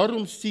 en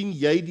waarom sien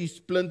jy die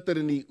splinter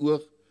in die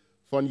oog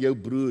van jou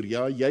broer?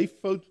 Ja, jy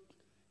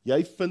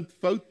vind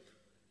fout,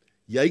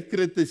 jy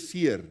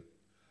kritiseer,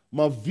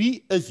 maar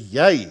wie is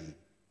jy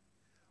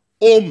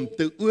om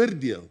te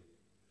oordeel?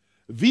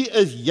 Wie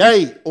is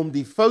jy om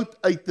die fout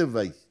uit te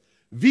wys?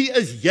 Wie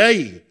is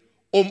jy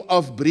om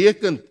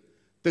afbrekend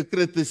te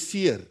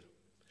kritiseer?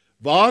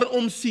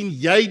 Waarom sien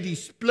jy die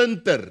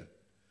splinter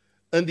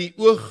in die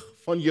oog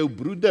van jou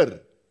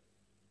broeder,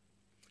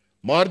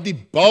 maar die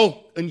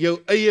balk in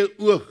jou eie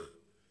oog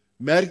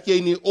merk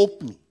jy nie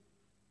op nie?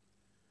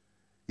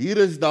 Hier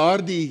is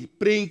daar die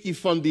prentjie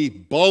van die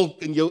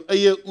balk in jou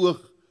eie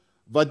oog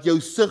wat jou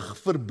sig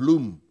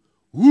verbloem.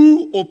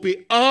 Hoe op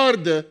die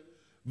aarde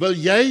wil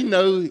jy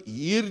nou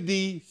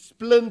hierdie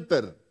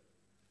splinter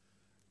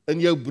in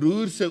jou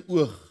broer se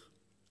oog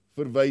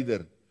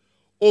verwyder?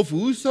 Of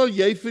hoe sal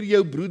jy vir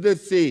jou broeder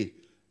sê,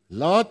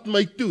 laat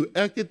my toe,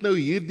 ek het nou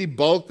hierdie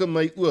balk in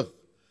my oog,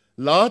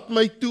 laat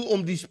my toe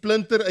om die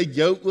splinter uit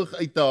jou oog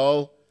uit te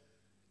haal,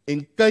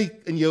 en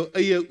kyk, in jou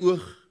eie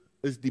oog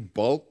is die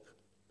balk.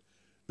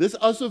 Dis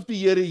asof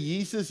die Here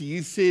Jesus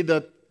hier sê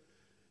dat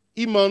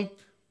iemand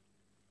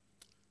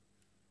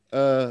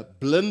 'n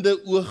blinde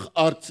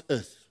oogarts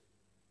is.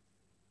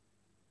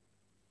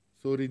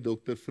 Sorry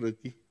dokter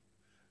Frikkie.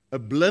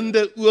 'n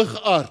blinde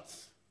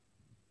oogarts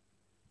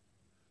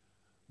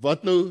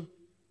wat nou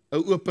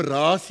 'n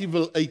operasie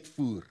wil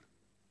uitvoer.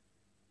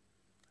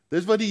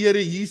 Dis wat die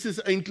Here Jesus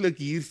eintlik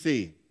hier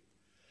sê.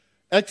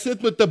 Ek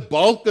sit met 'n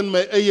balk in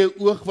my eie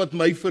oog wat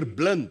my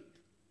verblind.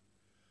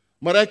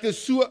 Maar ek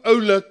is so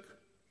oulik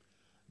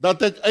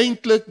dat ek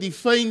eintlik die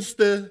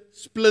fynste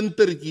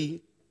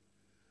splintertjie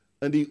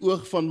in die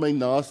oog van my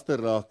naaste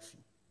raak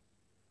sien.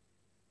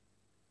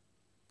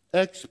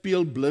 Ek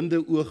speel blinde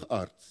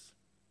oogarts.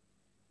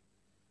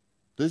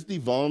 Dis die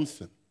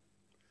waansin.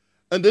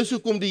 En dis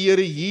hoekom die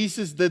Here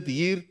Jesus dit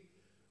hier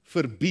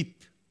verbied.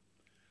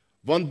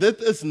 Want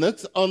dit is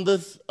niks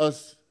anders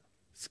as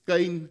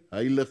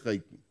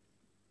skynheiligheid nie.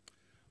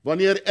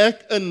 Wanneer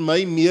ek in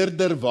my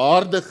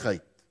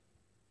meerderwaardigheid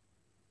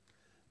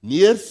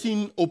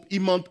neersien op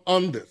iemand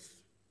anders.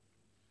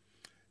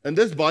 En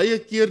dis baie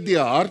keer die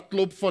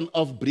hartklop van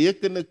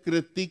afbrekende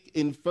kritiek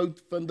en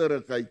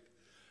foutvinderigheid,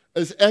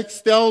 is ek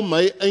stel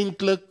my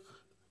eintlik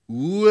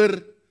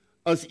hoër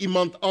as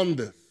iemand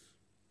anders.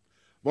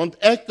 Want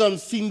ek kan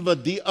sien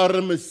wat die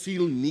arme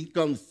siel nie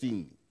kan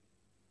sien.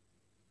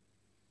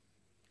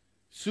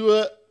 So,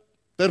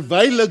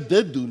 terwyl ek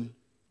dit doen,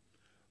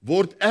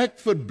 word ek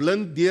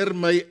verblind deur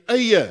my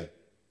eie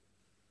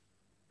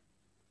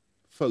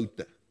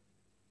foute.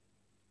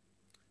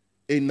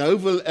 En nou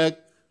wil ek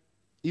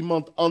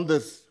iemand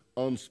anders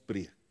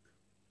aanspreek.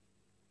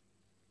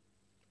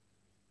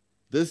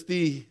 Dis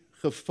die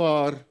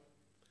gevaar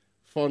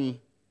van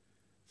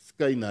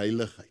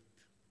skynheiligheid.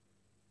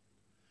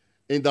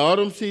 En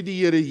daarom sê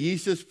die Here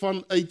Jesus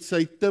vanuit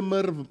sy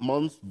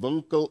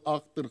timmermanswinkel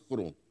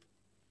agtergrond,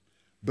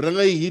 bring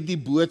hy hierdie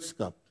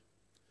boodskap,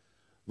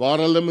 waar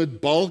hulle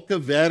met balke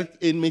werk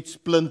en met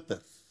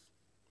splinters,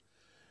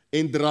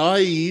 en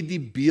draai hierdie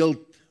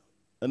beeld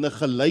in 'n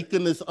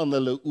gelykenis aan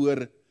hulle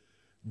oor,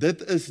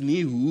 dit is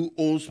nie hoe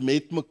ons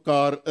met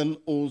mekaar in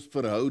ons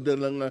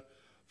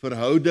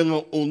verhoudinge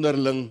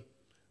onderling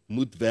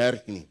moet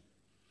werk nie.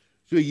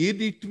 So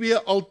hierdie twee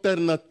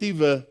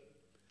alternatiewe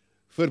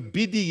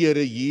verbied die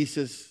Here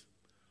Jesus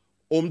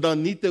om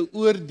dan nie te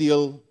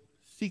oordeel,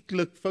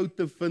 sieklik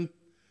foute vind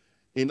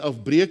en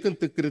afbreekend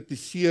te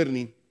kritiseer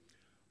nie,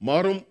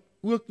 maar om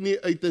ook nie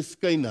uit 'n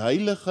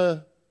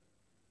skynheilige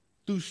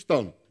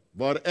toestand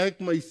waar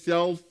ek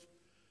myself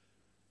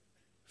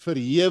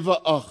verhewe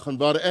ag en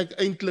waar ek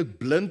eintlik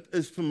blind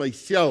is vir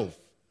myself,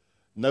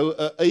 nou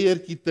 'n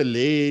eiertjie te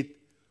lê het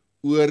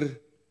oor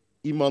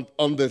iemand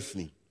anders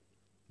nie.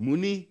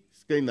 Moenie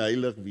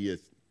skynheilig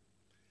wees nie.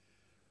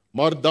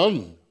 Maar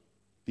dan,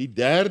 die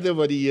derde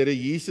wat die Here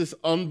Jesus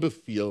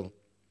aanbeveel,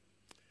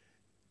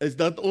 is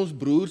dat ons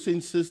broers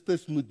en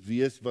susters moet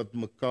wees wat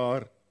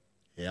mekaar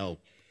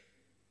help.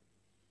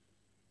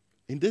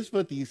 En dis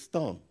wat hier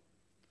staan,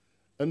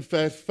 in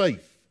vers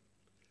 5.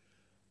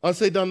 As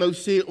hy dan nou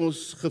sê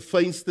ons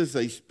geveinstes,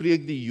 hy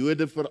spreek die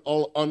Jode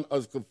veral aan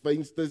as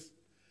geveinstes,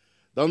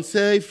 dan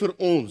sê hy vir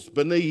ons,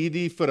 binne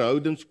hierdie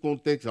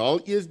verhoudingskonteks,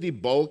 haal eers die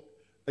balk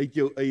uit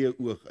jou eie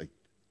oog uit.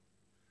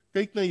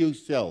 Kyk na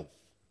jouself.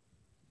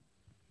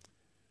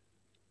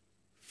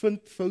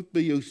 Vind fout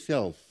by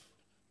jouself.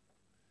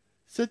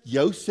 Sit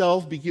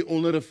jouself bietjie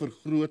onder 'n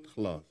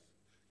vergrootglas.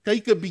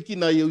 Kyk 'n bietjie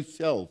na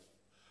jouself.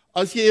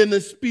 As jy in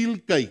 'n spieël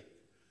kyk,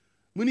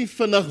 moenie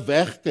vinnig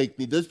wegkyk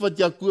nie. Dis wat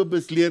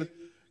Jakobus leer.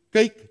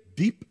 Kyk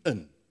diep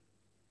in.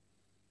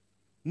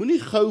 Moenie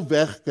gou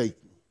wegkyk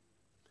nie.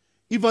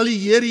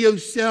 Evalueer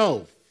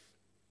jouself.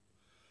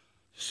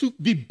 Soek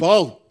die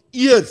balk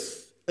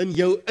eers in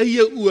jou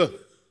eie oog.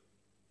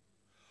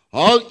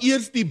 Haal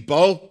eers die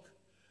balk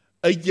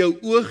uit jou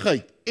oog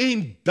uit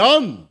en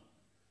dan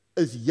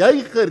is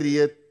jy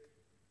gereed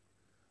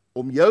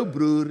om jou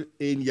broer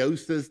en jou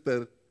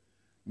suster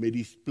met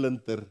die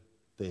splinter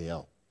te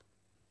help.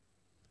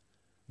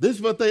 Dis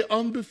wat hy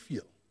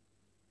aanbeveel.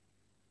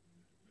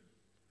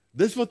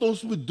 Dis wat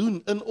ons moet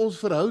doen in ons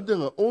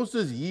verhoudinge. Ons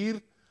is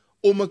hier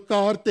om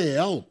mekaar te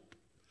help.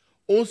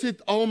 Ons het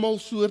almal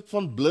soort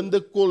van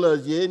blinde kolle.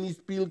 As jy in die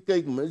spieël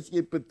kyk, mis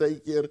jy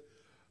partykeer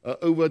 'n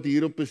ou wat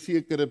hier op 'n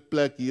sekere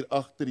plek hier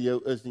agter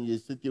jou is en jy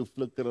sit jou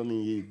flikker aan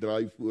en jy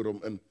draai voor hom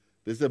in.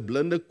 Dis 'n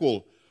blinde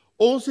kol.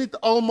 Ons het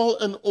almal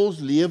in ons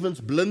lewens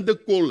blinde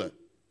kolle.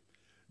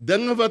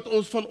 Dinge wat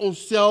ons van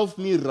onsself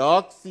nie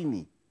raak sien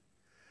nie.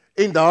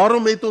 En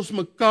daarom het ons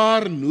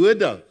mekaar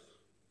nodig.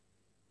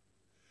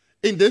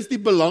 En dis die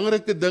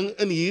belangrike ding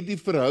in hierdie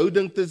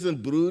verhouding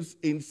tussen broers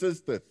en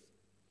susters.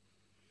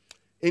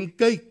 En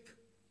kyk,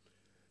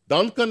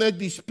 dan kan ek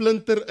die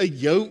splinter uit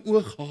jou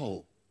oog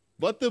haal.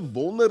 Wat 'n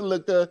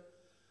wonderlike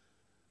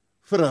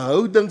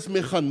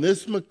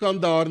verhoudingsmeganisme kan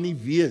daar nie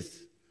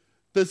wees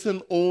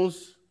tussen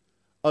ons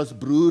as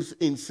broers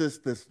en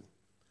susters nie.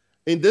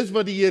 En dis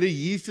wat die Here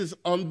Jesus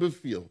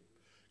aanbeveel.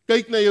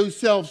 Kyk na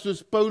jouself,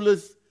 soos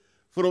Paulus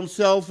vir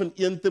homself in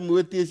 1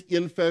 Timoteus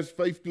 1 vers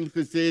 15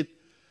 gesê het,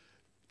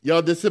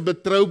 Ja, dis 'n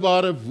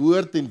betroubare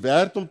woord en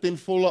werd om ten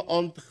volle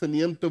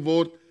aangeneem te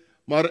word,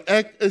 maar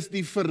ek is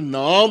die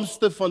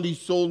vernaamste van die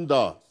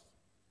sondaars.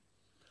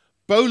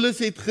 Paulus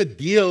het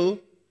gedeel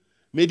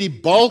met die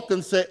balk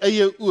in sy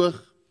eie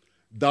oog,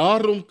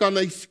 daarom kan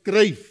hy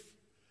skryf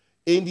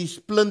en die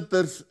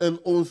splinters in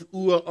ons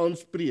oë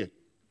aanspreek.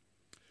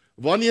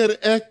 Wanneer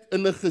ek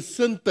in 'n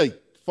gesindheid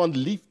van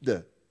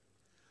liefde,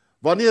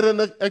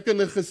 wanneer ek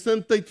in 'n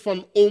gesindheid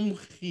van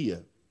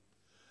omgee,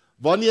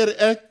 wanneer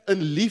ek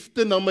in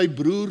liefde na my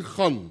broer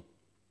gaan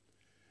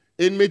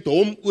en met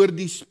hom oor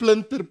die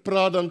splinter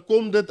praat, dan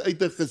kom dit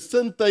uit 'n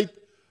gesindheid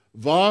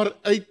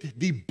waaruit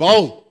die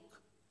balk,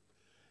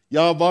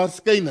 ja,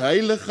 waarskyn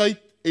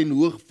heiligheid en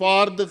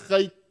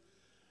hoogvaardigheid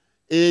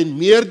en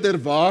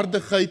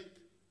meerderwaardigheid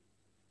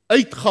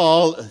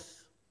uitgehaal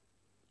is.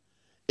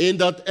 En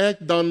dat ek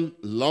dan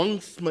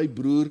langs my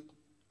broer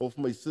of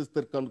my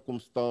suster kan kom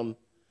staan,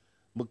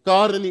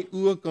 mekaar in die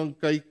oë kan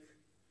kyk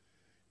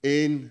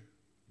en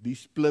die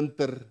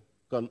splinter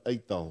kan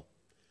uithaal.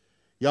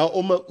 Ja,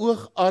 om 'n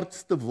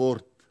oogarts te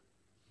word,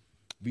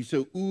 wie se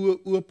oë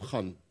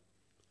oopgaan,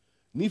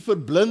 nie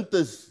verblind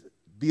is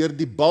deur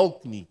die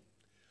balk nie,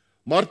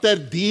 maar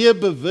terdee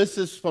bewus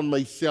is van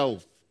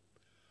myself,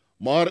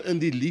 maar in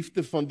die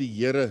liefde van die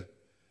Here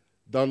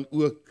dan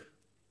ook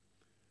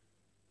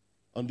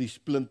aan die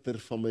splinter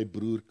van my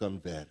broer kan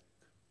werk.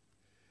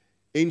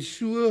 En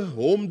so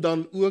hom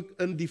dan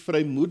ook in die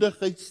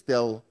vrymoedigheid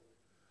stel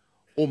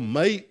om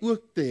my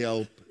ook te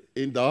help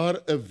en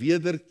daar 'n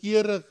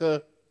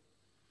wederkerige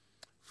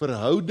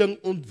verhouding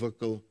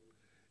ontwikkel,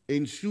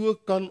 en so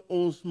kan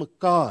ons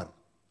mekaar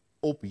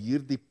op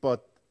hierdie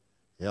pad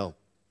help.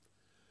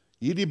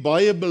 Hierdie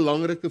baie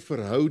belangrike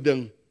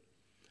verhouding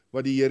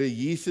wat die Here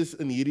Jesus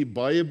in hierdie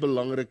baie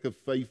belangrike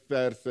 5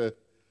 verse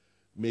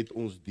met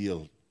ons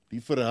deel.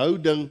 Die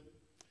verhouding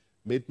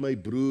met my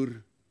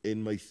broer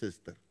en my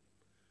suster.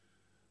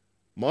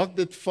 Maak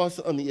dit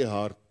vas aan u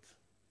hart.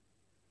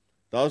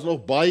 Daar's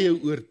nog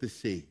baie oor te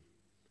sê.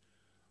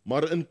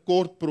 Maar in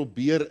kort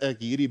probeer ek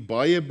hierdie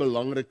baie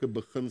belangrike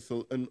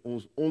beginsel in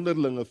ons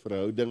onderlinge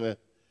verhoudinge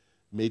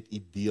met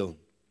u deel.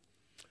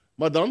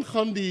 Maar dan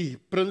gaan die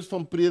prins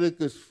van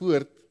predikers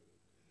voort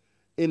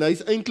en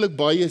hy's eintlik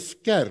baie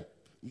skerp.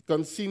 Jy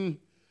kan sien,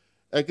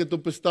 ek het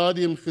op 'n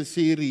stadium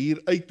gesê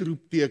hier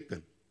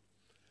uitroepteken.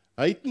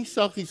 Hy het nie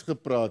saggies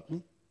gepraat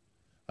nie.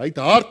 Hy het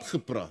hard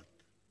gepraat.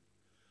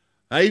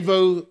 Hy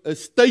wou 'n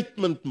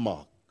statement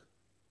maak.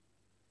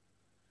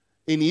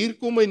 En hier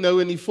kom hy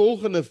nou in die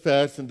volgende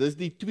vers, en dis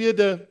die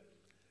tweede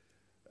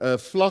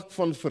vlak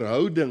van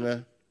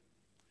verhoudinge,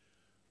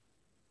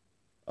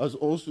 as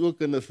ons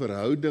ook in 'n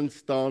verhouding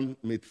staan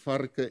met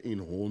varke en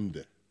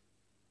honde,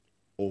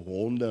 of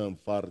honde en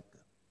varke.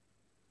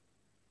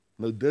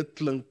 Nou dit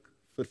klink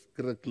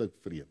verskriklik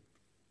vreemd.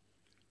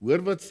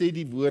 Hoor wat sê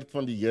die woord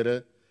van die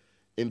Here,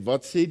 en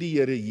wat sê die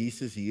Here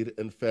Jesus hier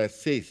in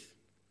vers 6?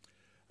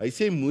 Hy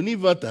sê, moenie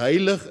wat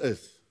heilig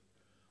is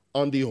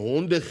aan die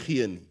honde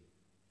gee nie,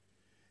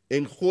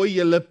 en gooi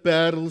julle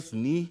parels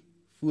nie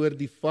voor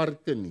die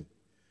varke nie,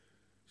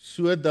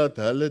 sodat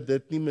hulle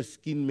dit nie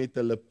miskien met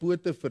hulle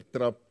pote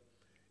vertrap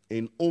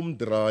en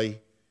omdraai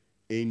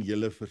en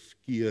julle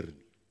verskeur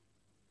nie.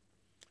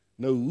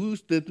 Nou, hoe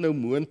is dit nou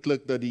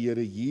moontlik dat die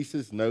Here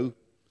Jesus nou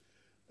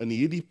in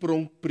hierdie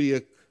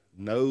pronkpreek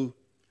nou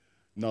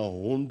na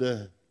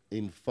honde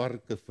en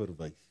varke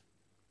verwys?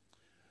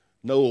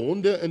 Nou,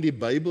 honde in die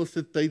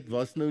Bybelse tyd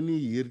was nou nie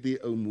hierdie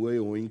ou mooi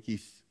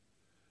hondjies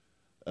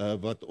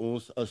wat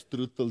ons as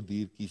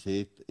troeteldiertjies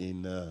het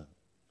en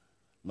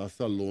na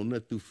salonne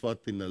toe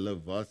vat en hulle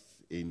was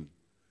en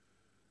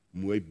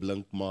mooi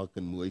blink maak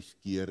en mooi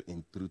skeer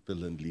en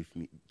troetel en lief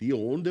nie. Die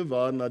honde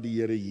waarna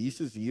die Here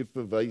Jesus hier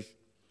verwys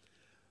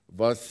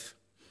was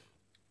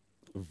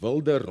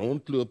wilde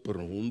rondloper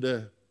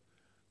honde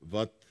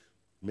wat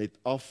met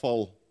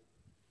afval,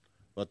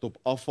 wat op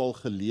afval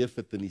geleef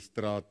het in die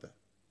strate.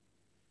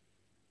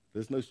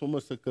 Dis nou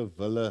sommer sulke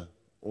wille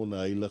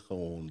onheilige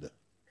honde.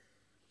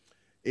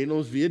 En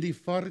ons weet die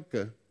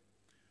varke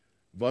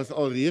was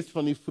alreeds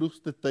van die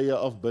vroegste tye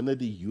af binne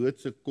die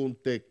Joodse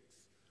konteks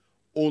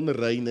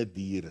onreine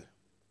diere.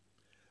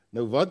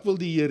 Nou wat wil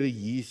die Here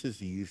Jesus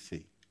hier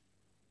sê?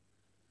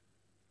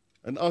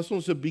 En as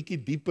ons 'n bietjie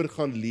dieper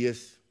gaan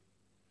lees,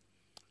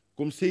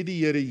 kom sê die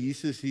Here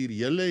Jesus hier,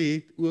 julle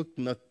het ook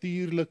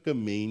natuurlike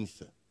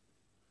mense,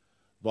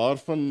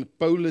 waarvan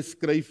Paulus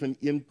skryf in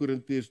 1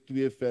 Korintiërs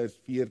 2 vers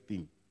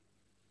 14.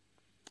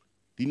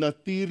 Die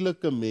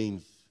natuurlike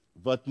mens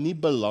wat nie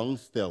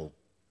belangstel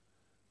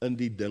in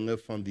die dinge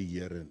van die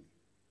Here nie.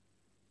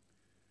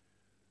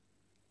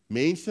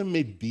 Mense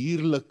met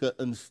dierlike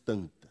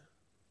instinkte.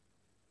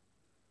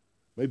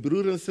 My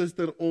broer en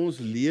suster, ons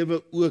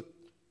lewe ook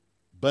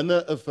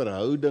binne 'n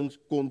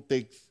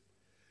verhoudingskonteks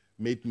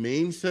met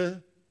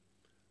mense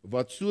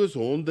wat soos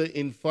honde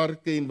en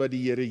varke en wat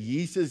die Here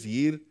Jesus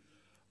hier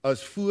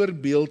as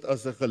voorbeeld,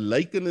 as 'n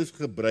gelykenis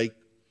gebruik,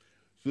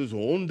 soos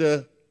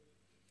honde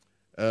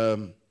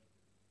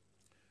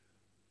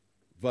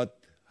wat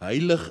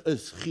heilig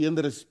is, geen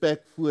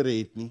respek voor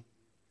het nie,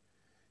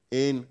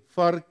 en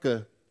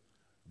varke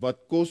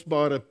wat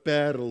kosbare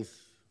parels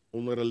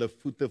onder hulle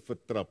voete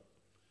vertrap.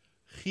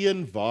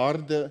 Geen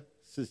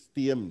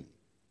waardesisteem nie.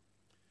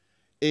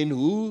 En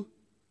hoe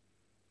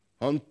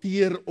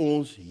hanteer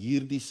ons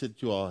hierdie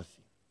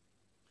situasie?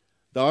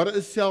 Daar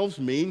is selfs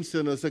mense,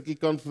 en as ek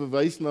kan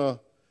verwys na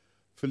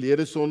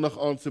verlede Sondag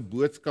aand se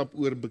boodskap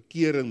oor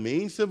bekering,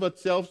 mense wat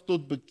selfs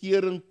tot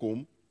bekering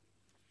kom,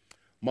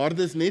 maar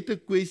dis net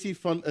 'n kwessie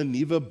van 'n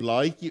nuwe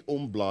blaadjie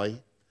omblaai,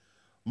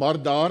 maar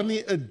daar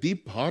nie 'n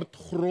diep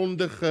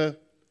hartgrondige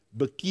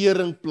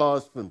bekering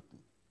plaasvind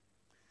nie.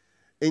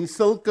 En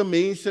sulke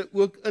mense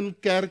ook in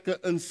kerke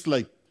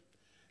insluit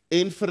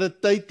en vir 'n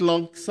tyd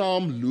lank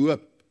saam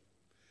loop.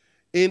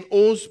 En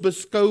ons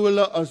beskou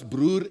hulle as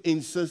broer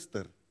en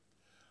suster.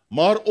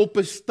 Maar op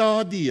 'n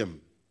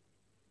stadium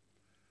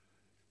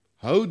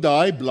hou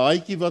daai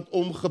blaadjie wat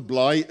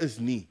omgeblaai is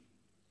nie.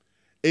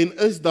 En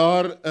is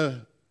daar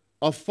 'n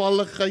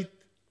afvalligheid,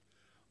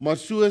 maar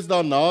so is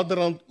daar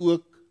naderhand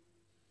ook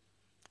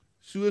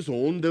soos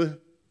honde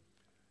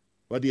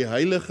wat die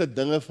heilige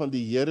dinge van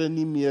die Here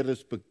nie meer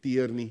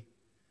respekteer nie,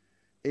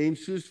 en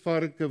soos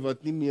varke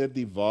wat nie meer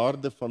die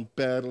waarde van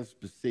parels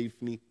besef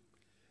nie,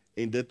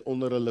 en dit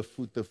onder hulle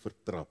voete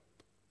vertrap.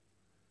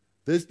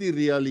 Dis die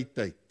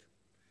realiteit.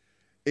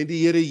 En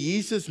die Here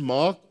Jesus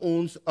maak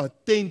ons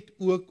attent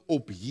ook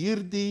op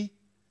hierdie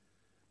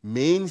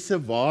mense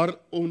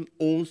waaron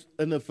ons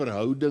in 'n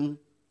verhouding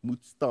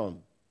moet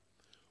staan.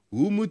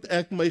 Hoe moet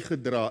ek my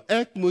gedra?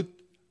 Ek moet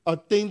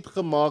attent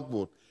gemaak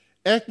word.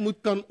 Ek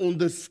moet kan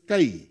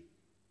onderskei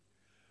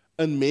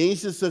in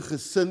mense se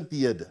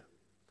gesindhede.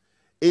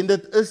 En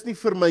dit is nie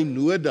vir my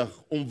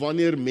nodig om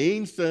wanneer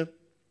mense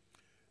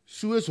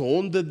soos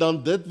honde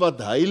dan dit wat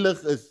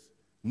heilig is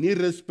nie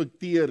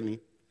respekteer nie,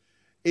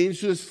 en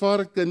soos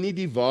varke nie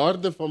die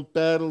waarde van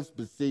parels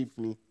besef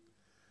nie,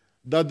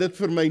 dat dit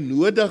vir my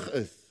nodig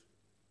is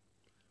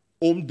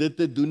om dit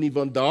te doen nie,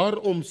 want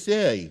daarom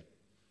sê hy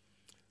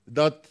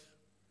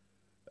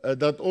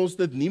dat ons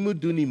dit nie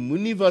moet doen nie.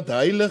 Moenie wat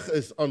heilig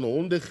is aan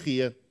honde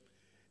gee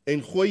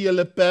en gooi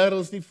julle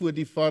parels nie voor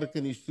die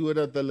varke nie,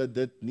 sodat hulle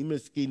dit nie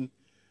miskien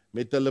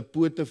met hulle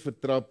pote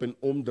vertrap en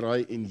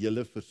omdraai en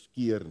julle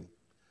verskeer nie.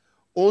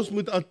 Ons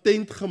moet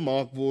attent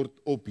gemaak word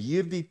op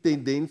hierdie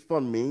tendens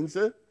van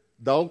mense,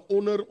 dalk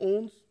onder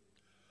ons,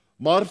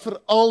 maar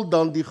veral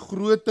dan die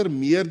groter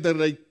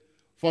meerderheid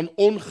van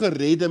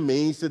ongeredde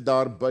mense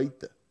daar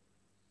buite.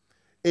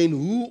 En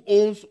hoe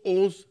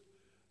ons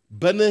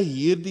binne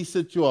hierdie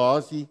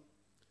situasie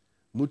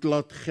moet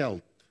laat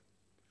geld.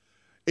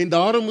 En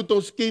daarom moet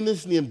ons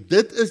kennis neem,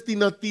 dit is die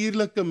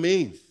natuurlike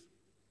mens.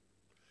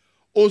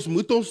 Ons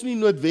moet ons nie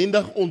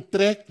noodwendig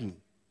onttrek nie.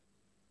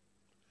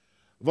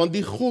 Want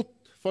die God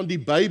van die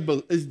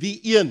Bybel is die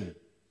een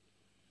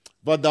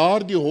wat daar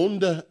die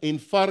honde en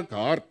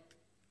varkhart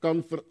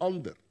kan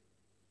verander.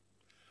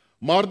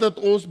 Maar dat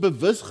ons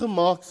bewus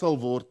gemaak sal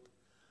word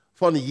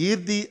van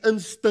hierdie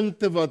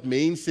instinkte wat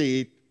mense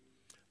het,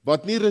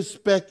 wat nie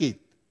respek het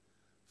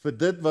vir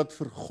dit wat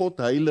vir God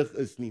heilig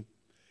is nie.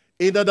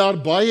 En dat daar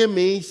baie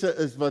mense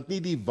is wat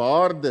nie die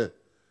waarde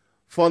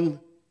van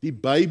die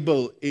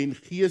Bybel en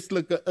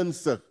geestelike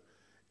insig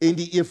en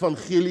die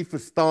evangelie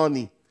verstaan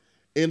nie,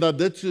 en dat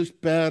dit soos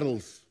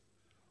parels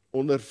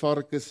onder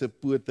varke se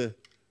pote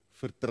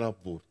vertrap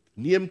word.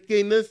 Neem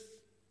kennis,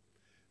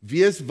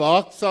 wees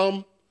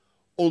waaksaam,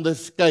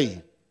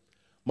 onderskei.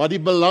 Maar die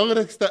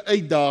belangrikste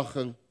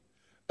uitdaging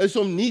is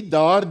om nie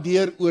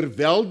daardeur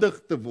oorweldig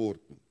te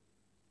word nie,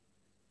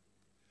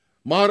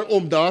 maar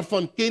om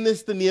daarvan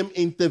kennis te neem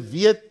en te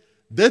weet,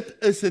 dit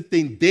is 'n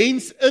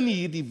tendens in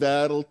hierdie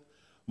wêreld,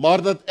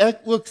 maar dat ek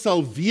ook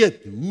sal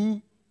weet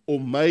hoe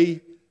om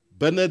my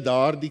binne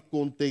daardie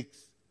konteks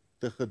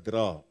te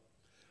gedra.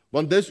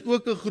 Want dis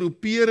ook 'n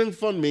groepering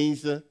van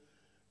mense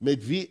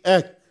met wie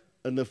ek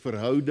in 'n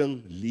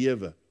verhouding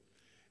lewe.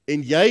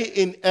 En jy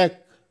en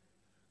ek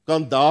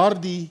kan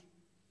daardie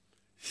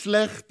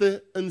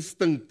slegte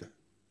instinkte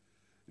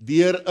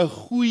deur 'n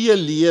goeie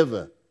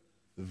lewe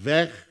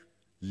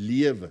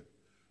weglewe,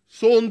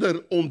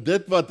 sonder om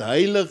dit wat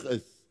heilig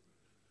is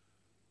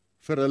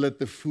vir hulle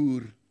te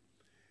voer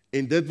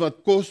en dit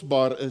wat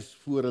kosbaar is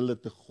voor hulle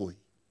te gooi.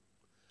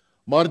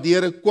 Maar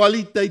deur 'n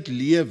kwaliteit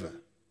lewe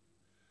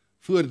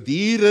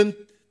voortdurend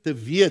te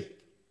weet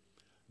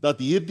dat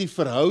hierdie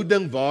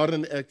verhouding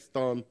waarin ek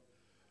staan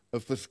 'n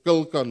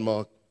verskil kan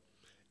maak.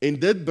 En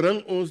dit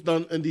bring ons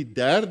dan in die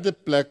derde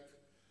plek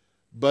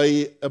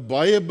by 'n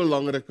baie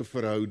belangrike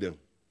verhouding.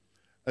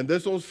 En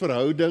dis ons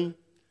verhouding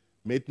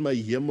met my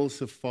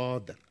hemelse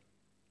Vader.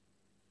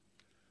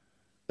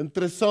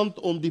 Interessant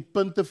om die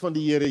punte van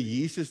die Here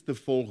Jesus te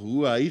volg,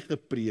 hoe hy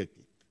gepreek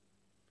het.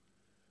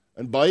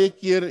 En baie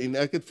keer, en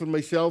ek het vir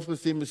myself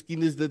gesê,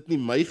 miskien is dit nie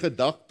my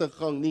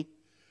gedagtegang nie,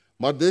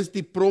 maar dis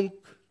die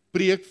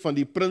pronkpreek van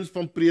die prins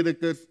van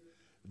predikers,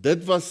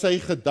 dit was sy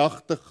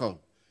gedagtegang,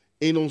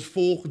 en ons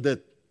volg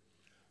dit.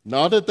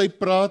 Nadat hy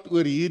praat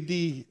oor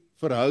hierdie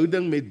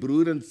verhouding met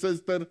broer en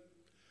suster,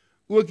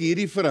 ook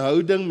hierdie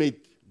verhouding met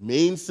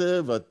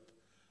mense wat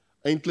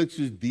eintlik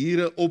soos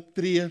diere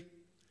optree,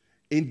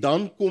 en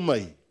dan kom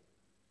hy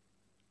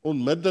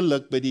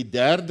onmiddellik by die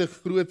derde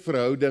groot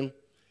verhouding,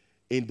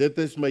 en dit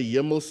is my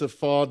hemelse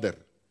Vader,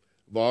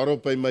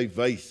 waarop hy my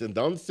wys. En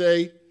dan sê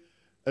hy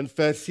in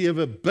vers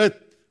 7, bid.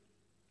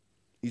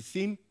 Jy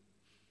sien,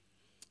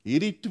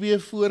 hierdie twee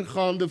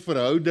voorgaande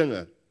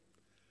verhoudinge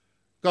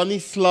kan nie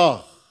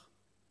slaag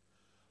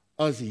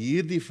as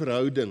hierdie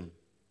verhouding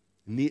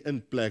nie in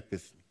plek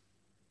is nie.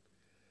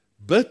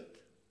 Bid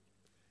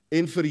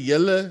en vir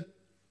julle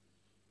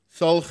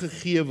sal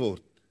gegee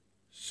word.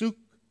 Soek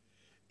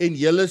en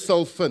julle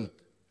sal vind.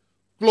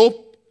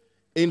 Klop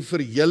en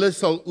vir julle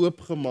sal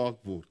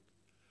oopgemaak word.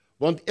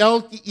 Want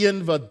elke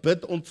een wat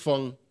bid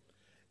ontvang,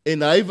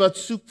 en hy wat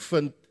soek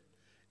vind,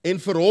 en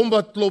vir hom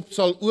wat klop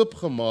sal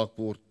oopgemaak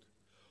word.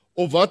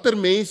 Of watter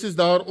mens is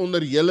daar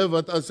onder julle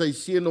wat as hy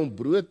seun om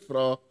brood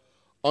vra,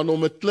 aan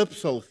hom 'n klip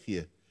sal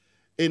gee,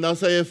 en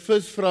as hy 'n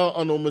vis vra,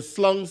 aan hom 'n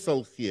slang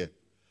sal gee.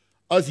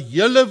 As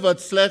julle wat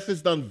sleg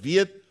is dan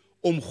weet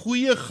om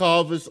goeie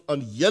gawes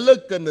aan julle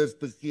kinders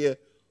te gee,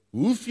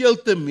 hoeveel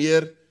te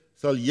meer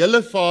sal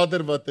julle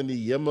Vader wat in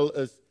die hemel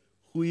is,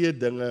 goeie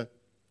dinge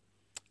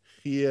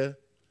gee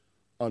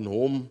aan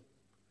hom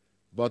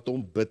wat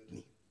hom bid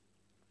nie.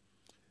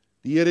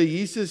 Die Here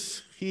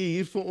Jesus gee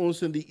hier vir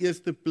ons in die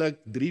eerste plek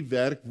 3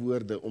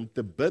 werkwoorde, om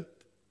te bid,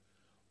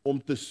 om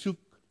te soek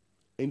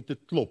en te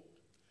klop.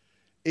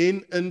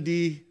 En in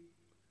die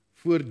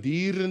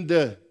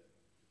voortdurende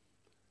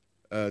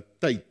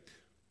tyd.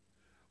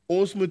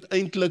 Ons moet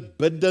eintlik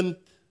bidend,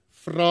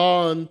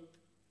 vraend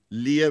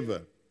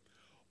lewe.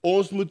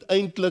 Ons moet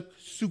eintlik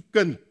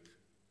soekend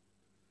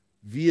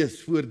wees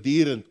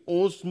voortdurend.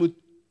 Ons moet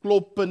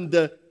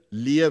kloppende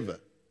lewe.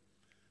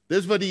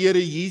 Dis wat die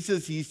Here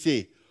Jesus hier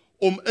sê,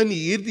 om in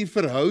hierdie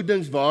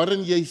verhoudings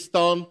waarin jy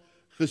staan,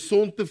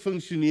 gesond te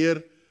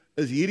funksioneer,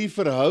 is hierdie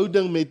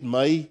verhouding met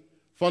my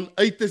van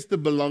uiterste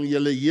belang,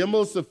 julle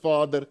hemelse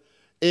Vader,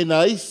 en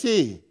hy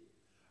sê,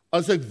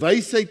 as ek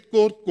wysheid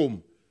kort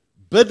kom,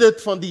 bid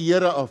dit van die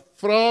Here af,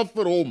 vra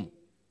vir hom.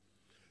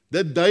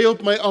 Dit dui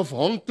op my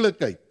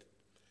afhanklikheid.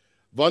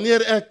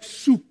 Wanneer ek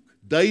soek,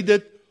 dui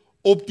dit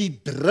op die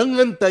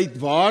dringendheid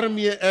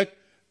waarmee ek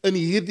in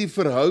hierdie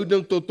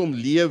verhouding tot hom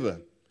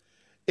lewe.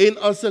 En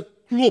as ek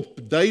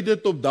klop, dui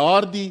dit op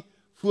daardie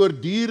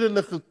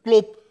voortdurende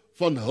geklop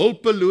van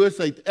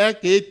hulpeloosheid.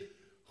 Ek het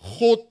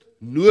God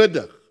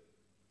nodig.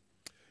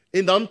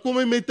 En dan kom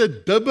hy met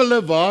 'n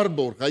dubbele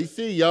waarborg. Hy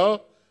sê ja,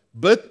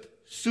 bid,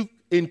 soek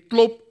en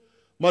klop,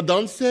 maar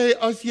dan sê hy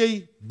as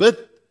jy bid,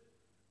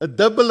 'n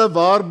dubbele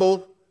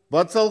waarborg,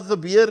 wat sal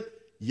gebeur?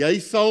 Jy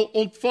sal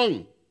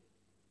ontvang.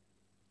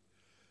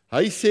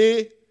 Hy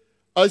sê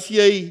as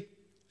jy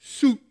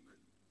soek,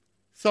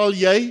 sal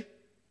jy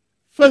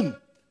vind.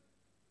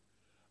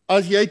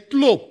 As jy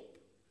klop,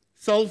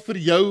 sal vir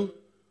jou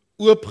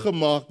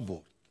oopgemaak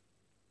word.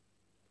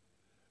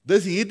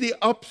 Dis hierdie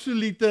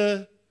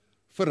absolute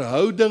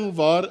verhouding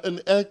waarin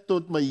ek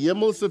tot my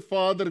hemelse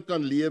Vader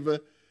kan lewe,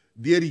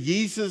 deur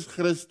Jesus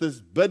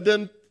Christus,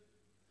 bidend,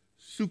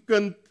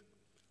 soekend,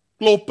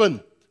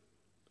 kloppend.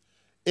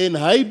 En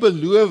hy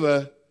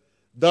beloof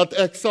dat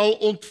ek sal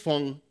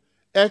ontvang,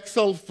 ek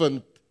sal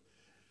vind,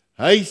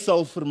 hy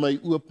sal vir my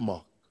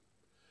oopmaak.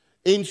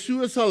 En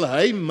so sal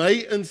hy my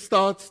in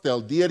staat stel,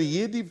 deur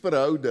hierdie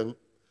verhouding,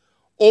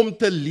 om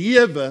te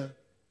lewe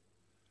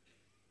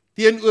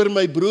teenoor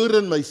my broer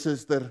en my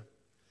suster,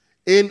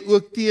 en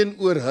ook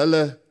teenoor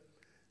hulle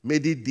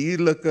met die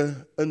dierlike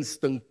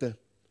instinkte.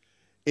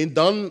 En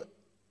dan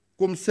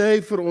kom sê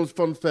hy vir ons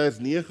van vers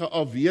 9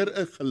 af weer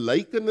 'n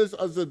gelykenis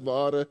as dit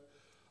ware,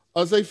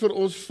 as hy vir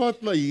ons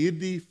vat na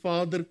hierdie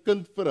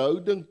vader-kind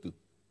verhouding toe.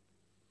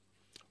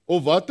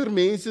 Of watter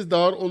mense is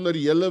daar onder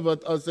julle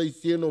wat as hy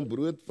seun om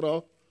brood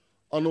vra,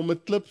 aan hom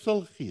 'n klip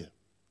sal gee?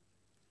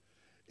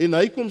 En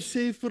hy kom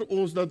sê vir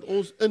ons dat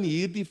ons in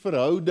hierdie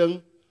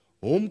verhouding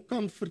hom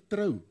kan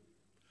vertrou.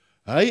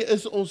 Hy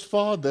is ons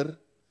Vader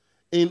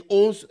en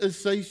ons is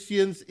sy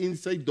seuns en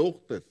sy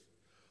dogters.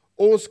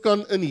 Ons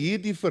kan in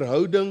hierdie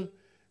verhouding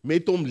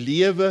met hom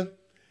lewe,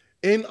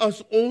 en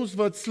as ons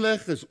wat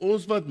sleg is,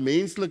 ons wat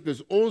menslik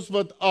is, ons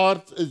wat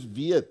aards is,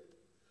 weet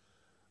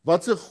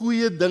wat se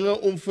goeie dinge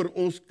om vir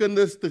ons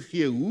kinders te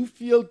gee,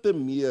 hoeveel te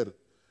meer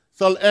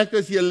sal ek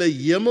as julle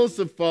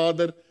hemelse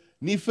Vader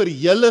nie vir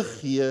julle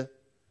gee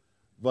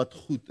wat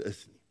goed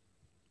is nie.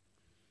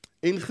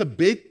 En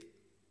gebed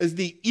is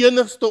die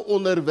enigste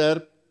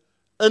onderwerp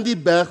in die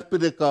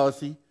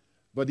bergpredikasie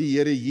wat die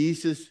Here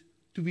Jesus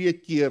 2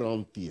 keer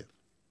hanteer.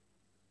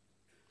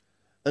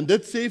 En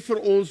dit sê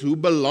vir ons hoe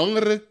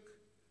belangrik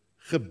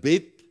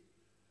gebed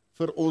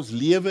vir ons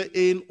lewe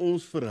en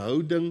ons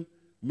verhouding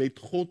met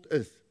God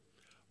is.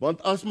 Want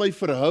as my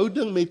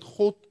verhouding met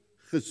God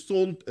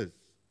gesond is,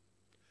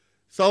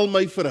 sal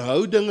my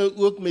verhoudinge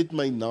ook met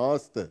my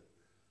naaste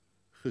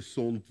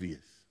gesond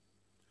wees.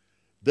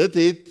 Dit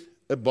het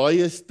 'n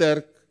baie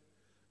sterk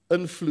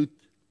invloed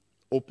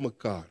op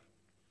mekaar.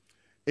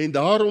 En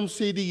daarom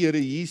sê die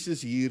Here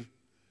Jesus hier,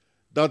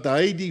 dat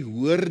hy die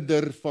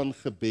hoorder van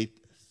gebed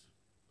is.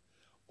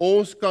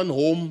 Ons kan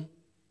hom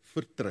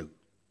vertrou.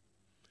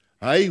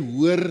 Hy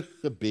hoor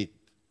gebed.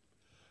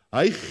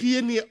 Hy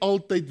gee nie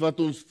altyd wat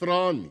ons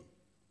vra nie.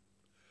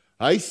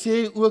 Hy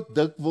sê ook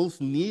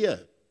dikwels nee.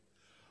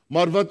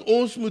 Maar wat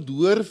ons moet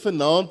hoor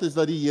vanaand is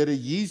dat die Here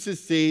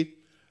Jesus sê,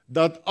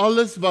 dat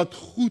alles wat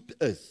goed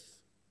is,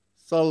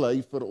 sal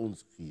hy vir ons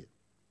gee.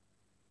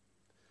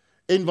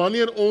 En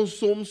wanneer ons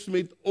soms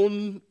met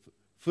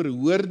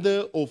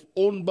onverhoorde of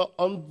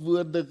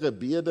onbeantwoorde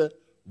gebede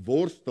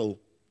worstel,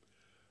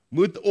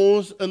 moet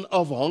ons in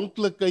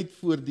afhanklikheid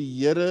voor die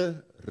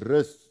Here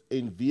rus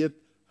en weet,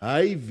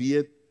 hy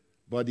weet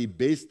wat die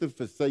beste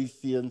vir sy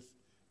seuns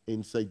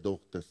en sy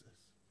dogters is.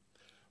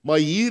 Maar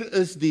hier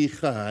is die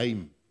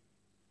geheim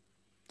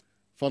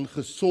van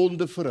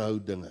gesonde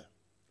verhoudinge,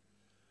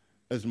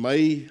 is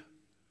my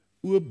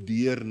oop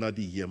deur na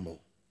die hemel.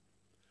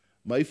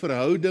 My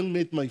verhouding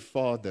met my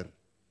Vader,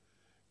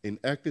 en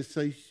ek is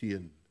sy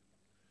seun,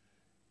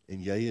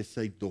 en jy is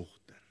sy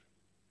dogter.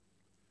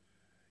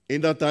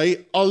 En dat hy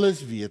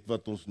alles weet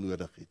wat ons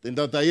nodig het, en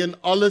dat hy in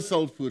alles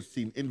sal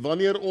voorsien. En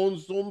wanneer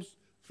ons soms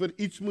vir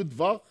iets moet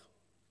wag,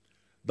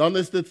 dan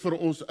is dit vir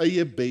ons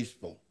eie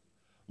beswil.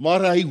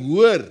 Maar hy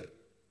hoor,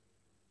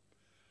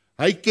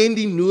 hy ken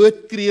die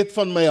noodkreet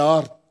van my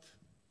hart,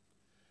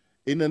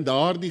 en in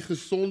daardie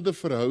gesonde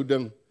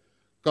verhouding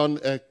kan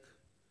ek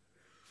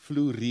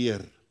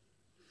floreer.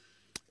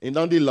 En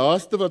dan die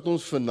laaste wat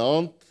ons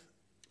vanaand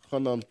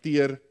gaan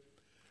hanteer,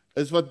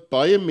 is wat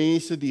baie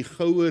mense die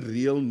goue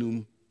reël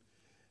noem,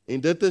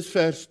 en dit is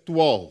vers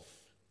 12.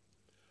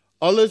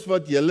 Alles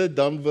wat julle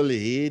dan wil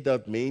hê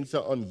dat mense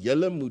aan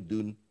julle moet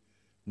doen,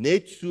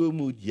 net so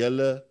moet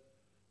julle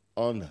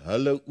aan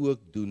hulle ook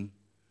doen,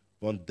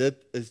 want dit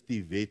is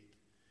die wet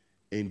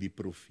en die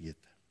profete.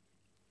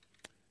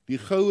 Die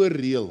goue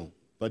reël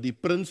wat die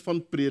prins van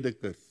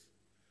predikers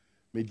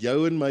met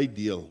jou en my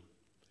deel,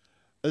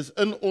 is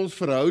in ons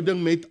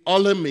verhouding met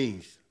alle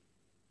mense,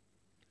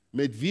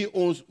 met wie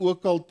ons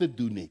ook al te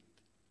doen het,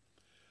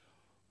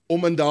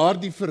 om in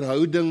daardie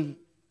verhouding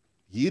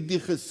hierdie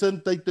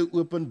gesindheid te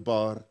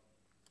openbaar,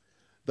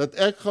 dat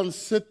ek gaan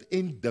sit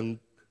en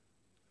dink,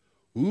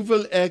 hoe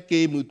wil ek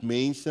hê moet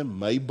mense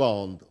my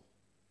behandel?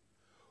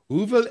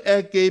 Hoe wil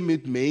ek hê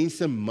moet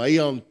mense my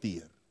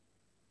hanteer?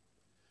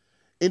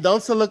 En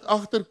dan sal ek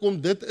agterkom,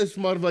 dit is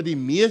maar wat die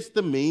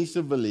meeste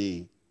mense wil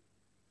hê.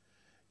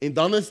 En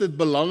dan is dit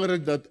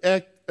belangrik dat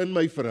ek in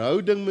my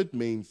verhouding met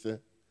mense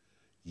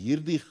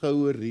hierdie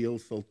goue reël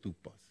sal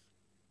toepas.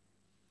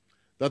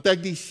 Dat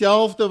ek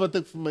dieselfde wat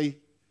ek vir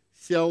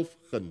myself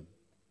gun,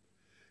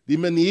 die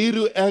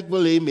manier hoe ek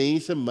wil hê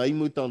mense my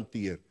moet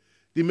hanteer,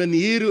 die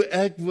manier hoe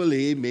ek wil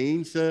hê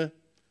mense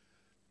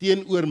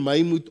teenoor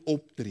my moet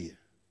optree,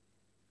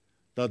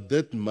 dat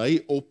dit my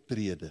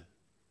optrede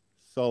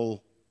sal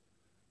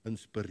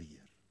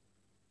inspireer.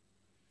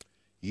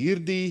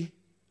 Hierdie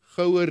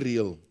goue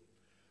reël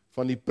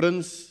van die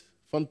prins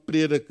van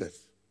predikers,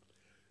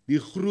 die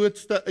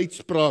grootste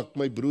uitspraak,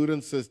 my broer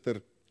en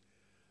suster,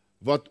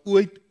 wat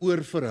ooit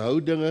oor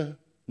verhoudinge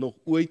nog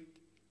ooit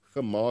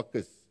gemaak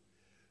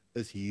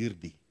is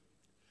hierdie.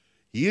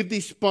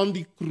 Hierdie span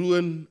die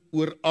kroon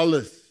oor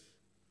alles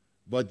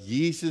wat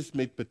Jesus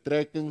met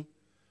betrekking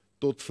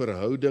tot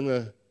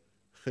verhoudinge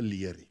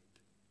geleer het.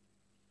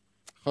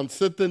 Gaan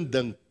sit en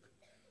dink,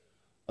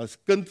 as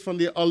kind van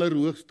die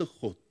Allerhoogste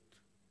God,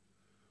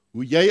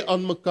 hoe jy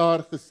aan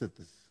mekaar gesit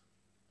is,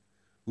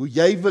 hoe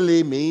jy wil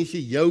hê mense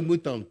jou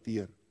moet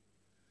hanteer,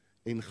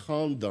 en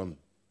gaan dan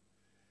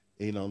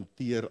en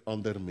hanteer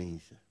ander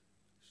mense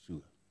so.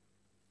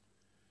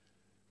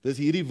 Dis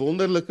hierdie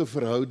wonderlike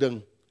verhouding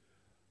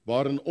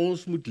waarin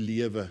ons moet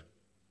lewe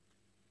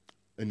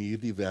in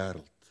hierdie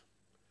wêreld.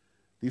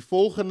 Die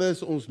volgende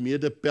is ons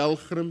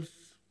mede-pelgrims,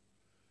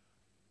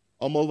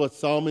 almal wat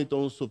saam met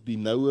ons op die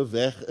noue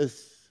weg is.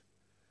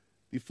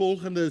 Die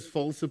volgende is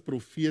valse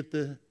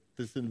profete,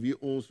 tussen wie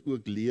ons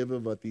ook lewe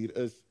wat hier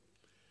is.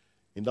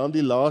 En dan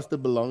die laaste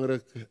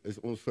belangrik is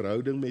ons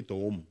verhouding met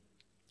hom,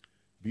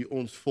 wie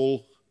ons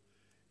volg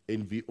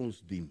en wie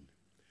ons dien.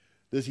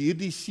 Dis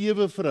hierdie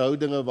 7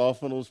 verhoudinge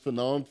waarvan ons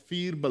vanaand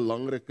 4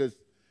 belangrik is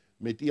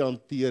met u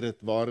hanteer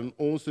het, waarin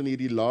ons in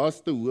hierdie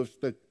laaste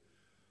hoofstuk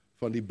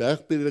van die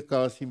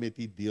bergpredikasie met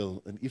u deel,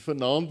 en u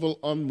vanaand wil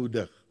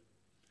aanmoedig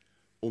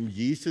om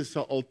Jesus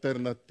se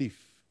alternatief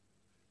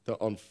te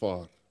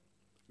aanvaar.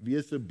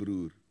 Wees 'n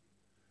broer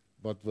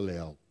wat wil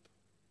help.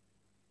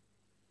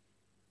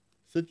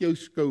 Sit jou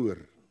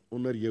skouer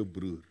onder jou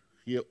broer,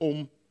 gee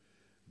om,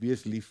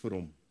 wees lief vir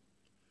hom.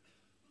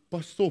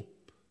 Pas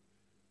op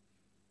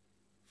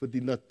vir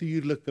die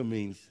natuurlike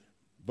mense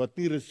wat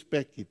nie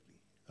respek het nie.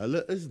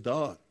 Hulle is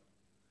daar.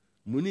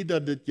 Moenie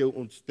dat dit jou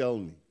ontstel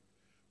nie.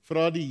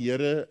 Vra die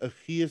Here 'n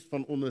gees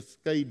van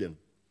onderskeiding,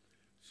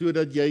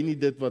 sodat jy nie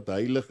dit wat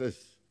heilig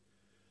is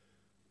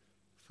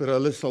vir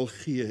hulle sal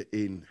gee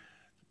en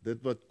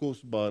dit wat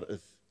kosbaar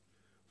is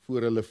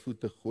voor hulle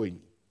voete gooi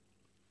nie.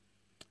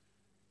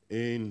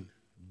 En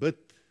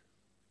bid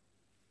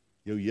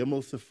jou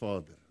hemelse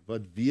Vader,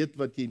 wat weet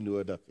wat jy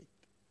nodig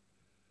het.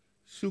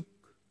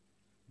 Soek,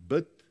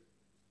 bid,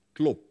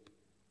 klop,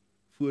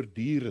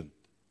 voortdurend,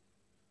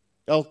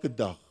 elke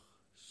dag,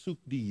 soek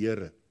die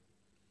Here.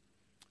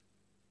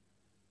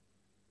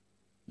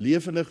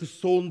 Leef in 'n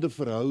gesonde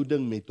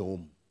verhouding met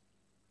hom.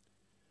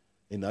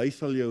 En hy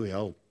sal jou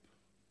help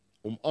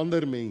om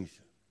ander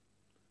mense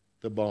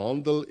te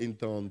behandel en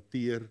te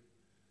hanteer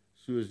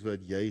soos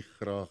wat jy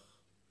graag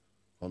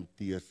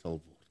hanteer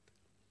sal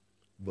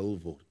wil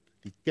word.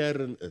 Die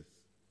kern is,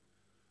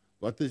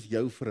 wat is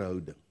jou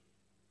verhouding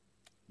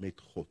met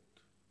God?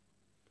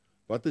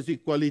 Wat is die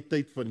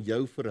kwaliteit van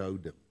jou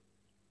verhouding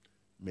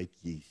met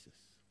Jesus?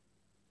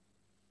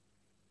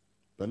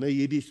 Binne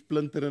hierdie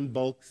Splinter en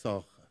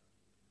Balksage,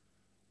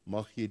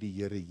 mag jy die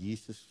Here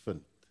Jesus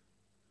vind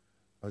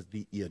as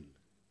die een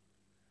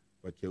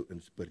wat jou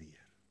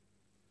inspireer.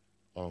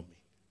 Amen.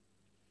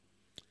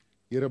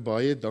 Here,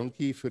 baie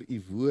dankie vir u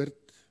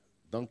woord.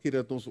 Dankie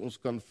dat ons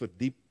kan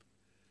verdiep,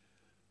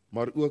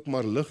 maar ook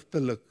maar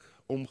ligtelik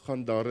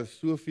omgaan. Daar is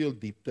soveel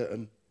diepte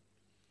in.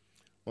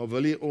 Maar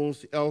wil u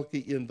ons elke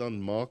een dan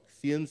maak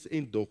seuns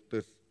en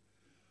dogters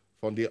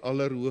van die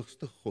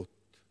Allerhoogste God.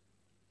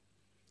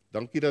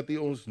 Dankie dat u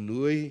ons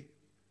nooi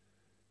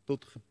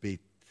tot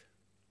gebed.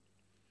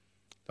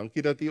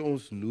 Dankie dat u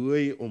ons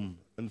nooi om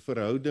in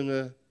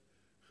verhoudinge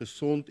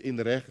gesond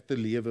en reg te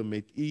lewe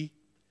met u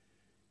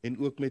en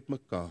ook met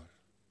mekaar.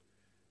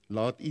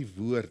 Laat u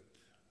woord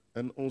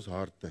in ons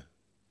harte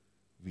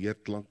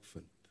weerklank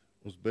vind.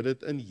 Ons bid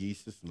dit in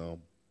Jesus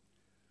naam.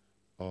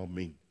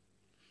 Amen.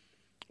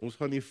 Ons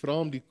gaan nie vra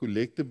om die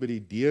kollekte by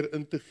die deur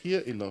in te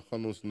gee en dan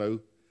gaan ons nou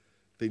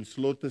ten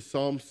slotte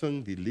saam sing,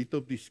 die lied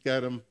op die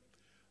skerm.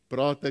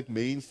 Praat ek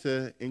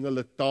mense,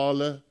 engele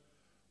tale,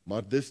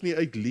 maar dis nie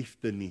uit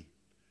liefde nie.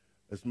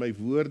 Is my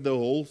woorde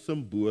hol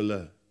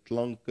simbole,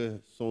 klanke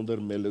sonder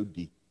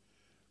melodie.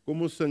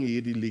 Kom ons sing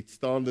hierdie lied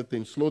staande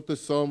ten slotte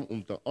saam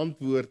om te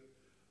antwoord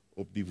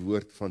op die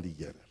woord van die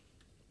Here.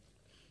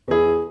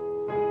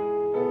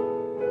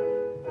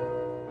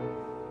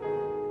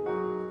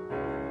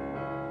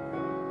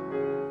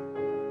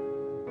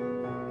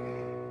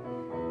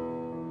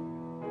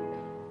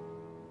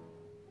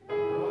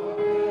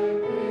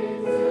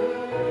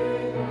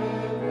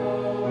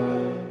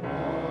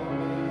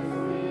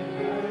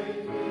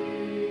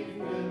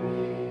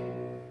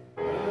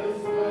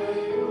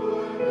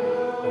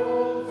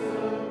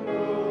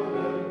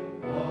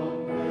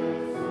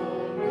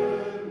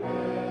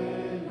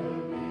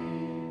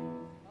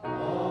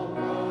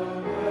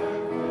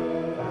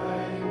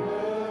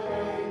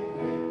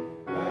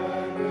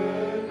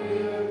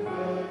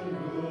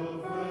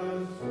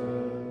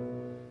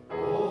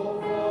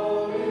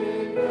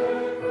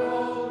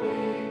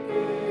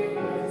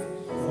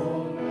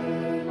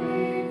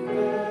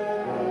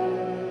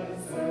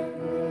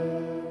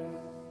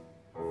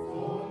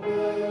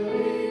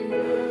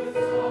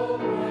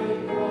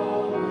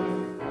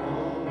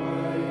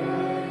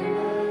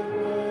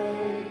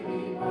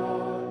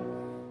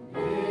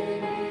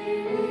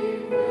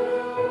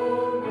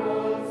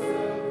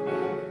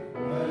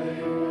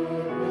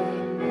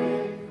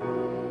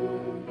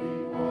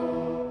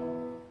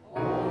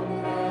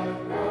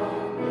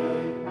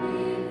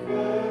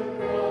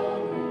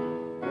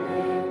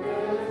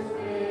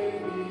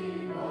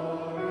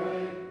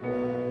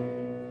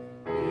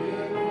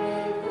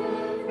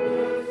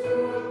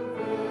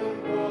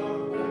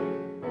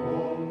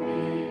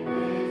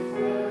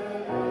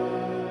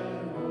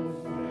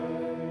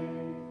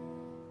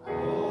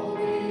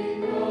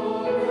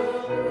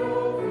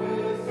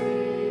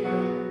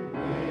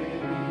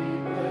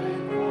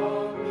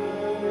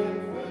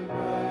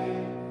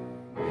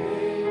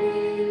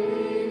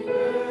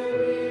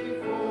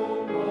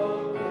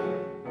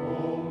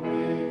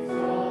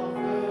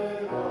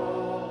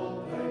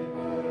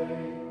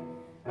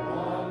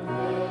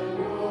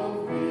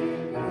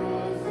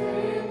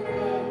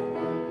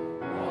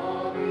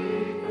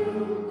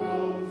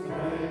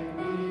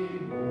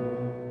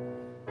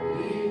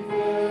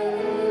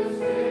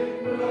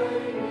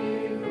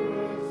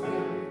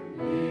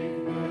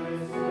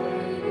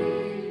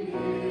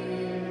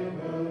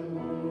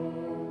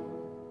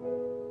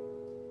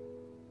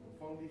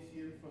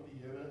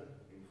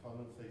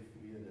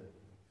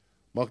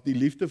 Mag die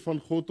liefde van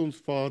God ons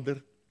Vader,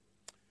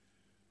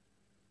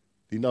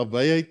 die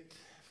nabyheid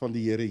van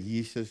die Here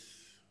Jesus,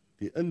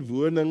 die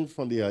inwoning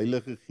van die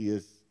Heilige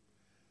Gees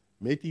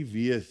met u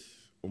wees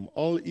om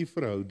al u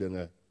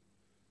verhoudinge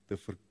te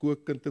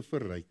verkoop en te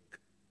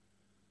verryk.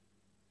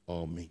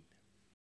 Amen.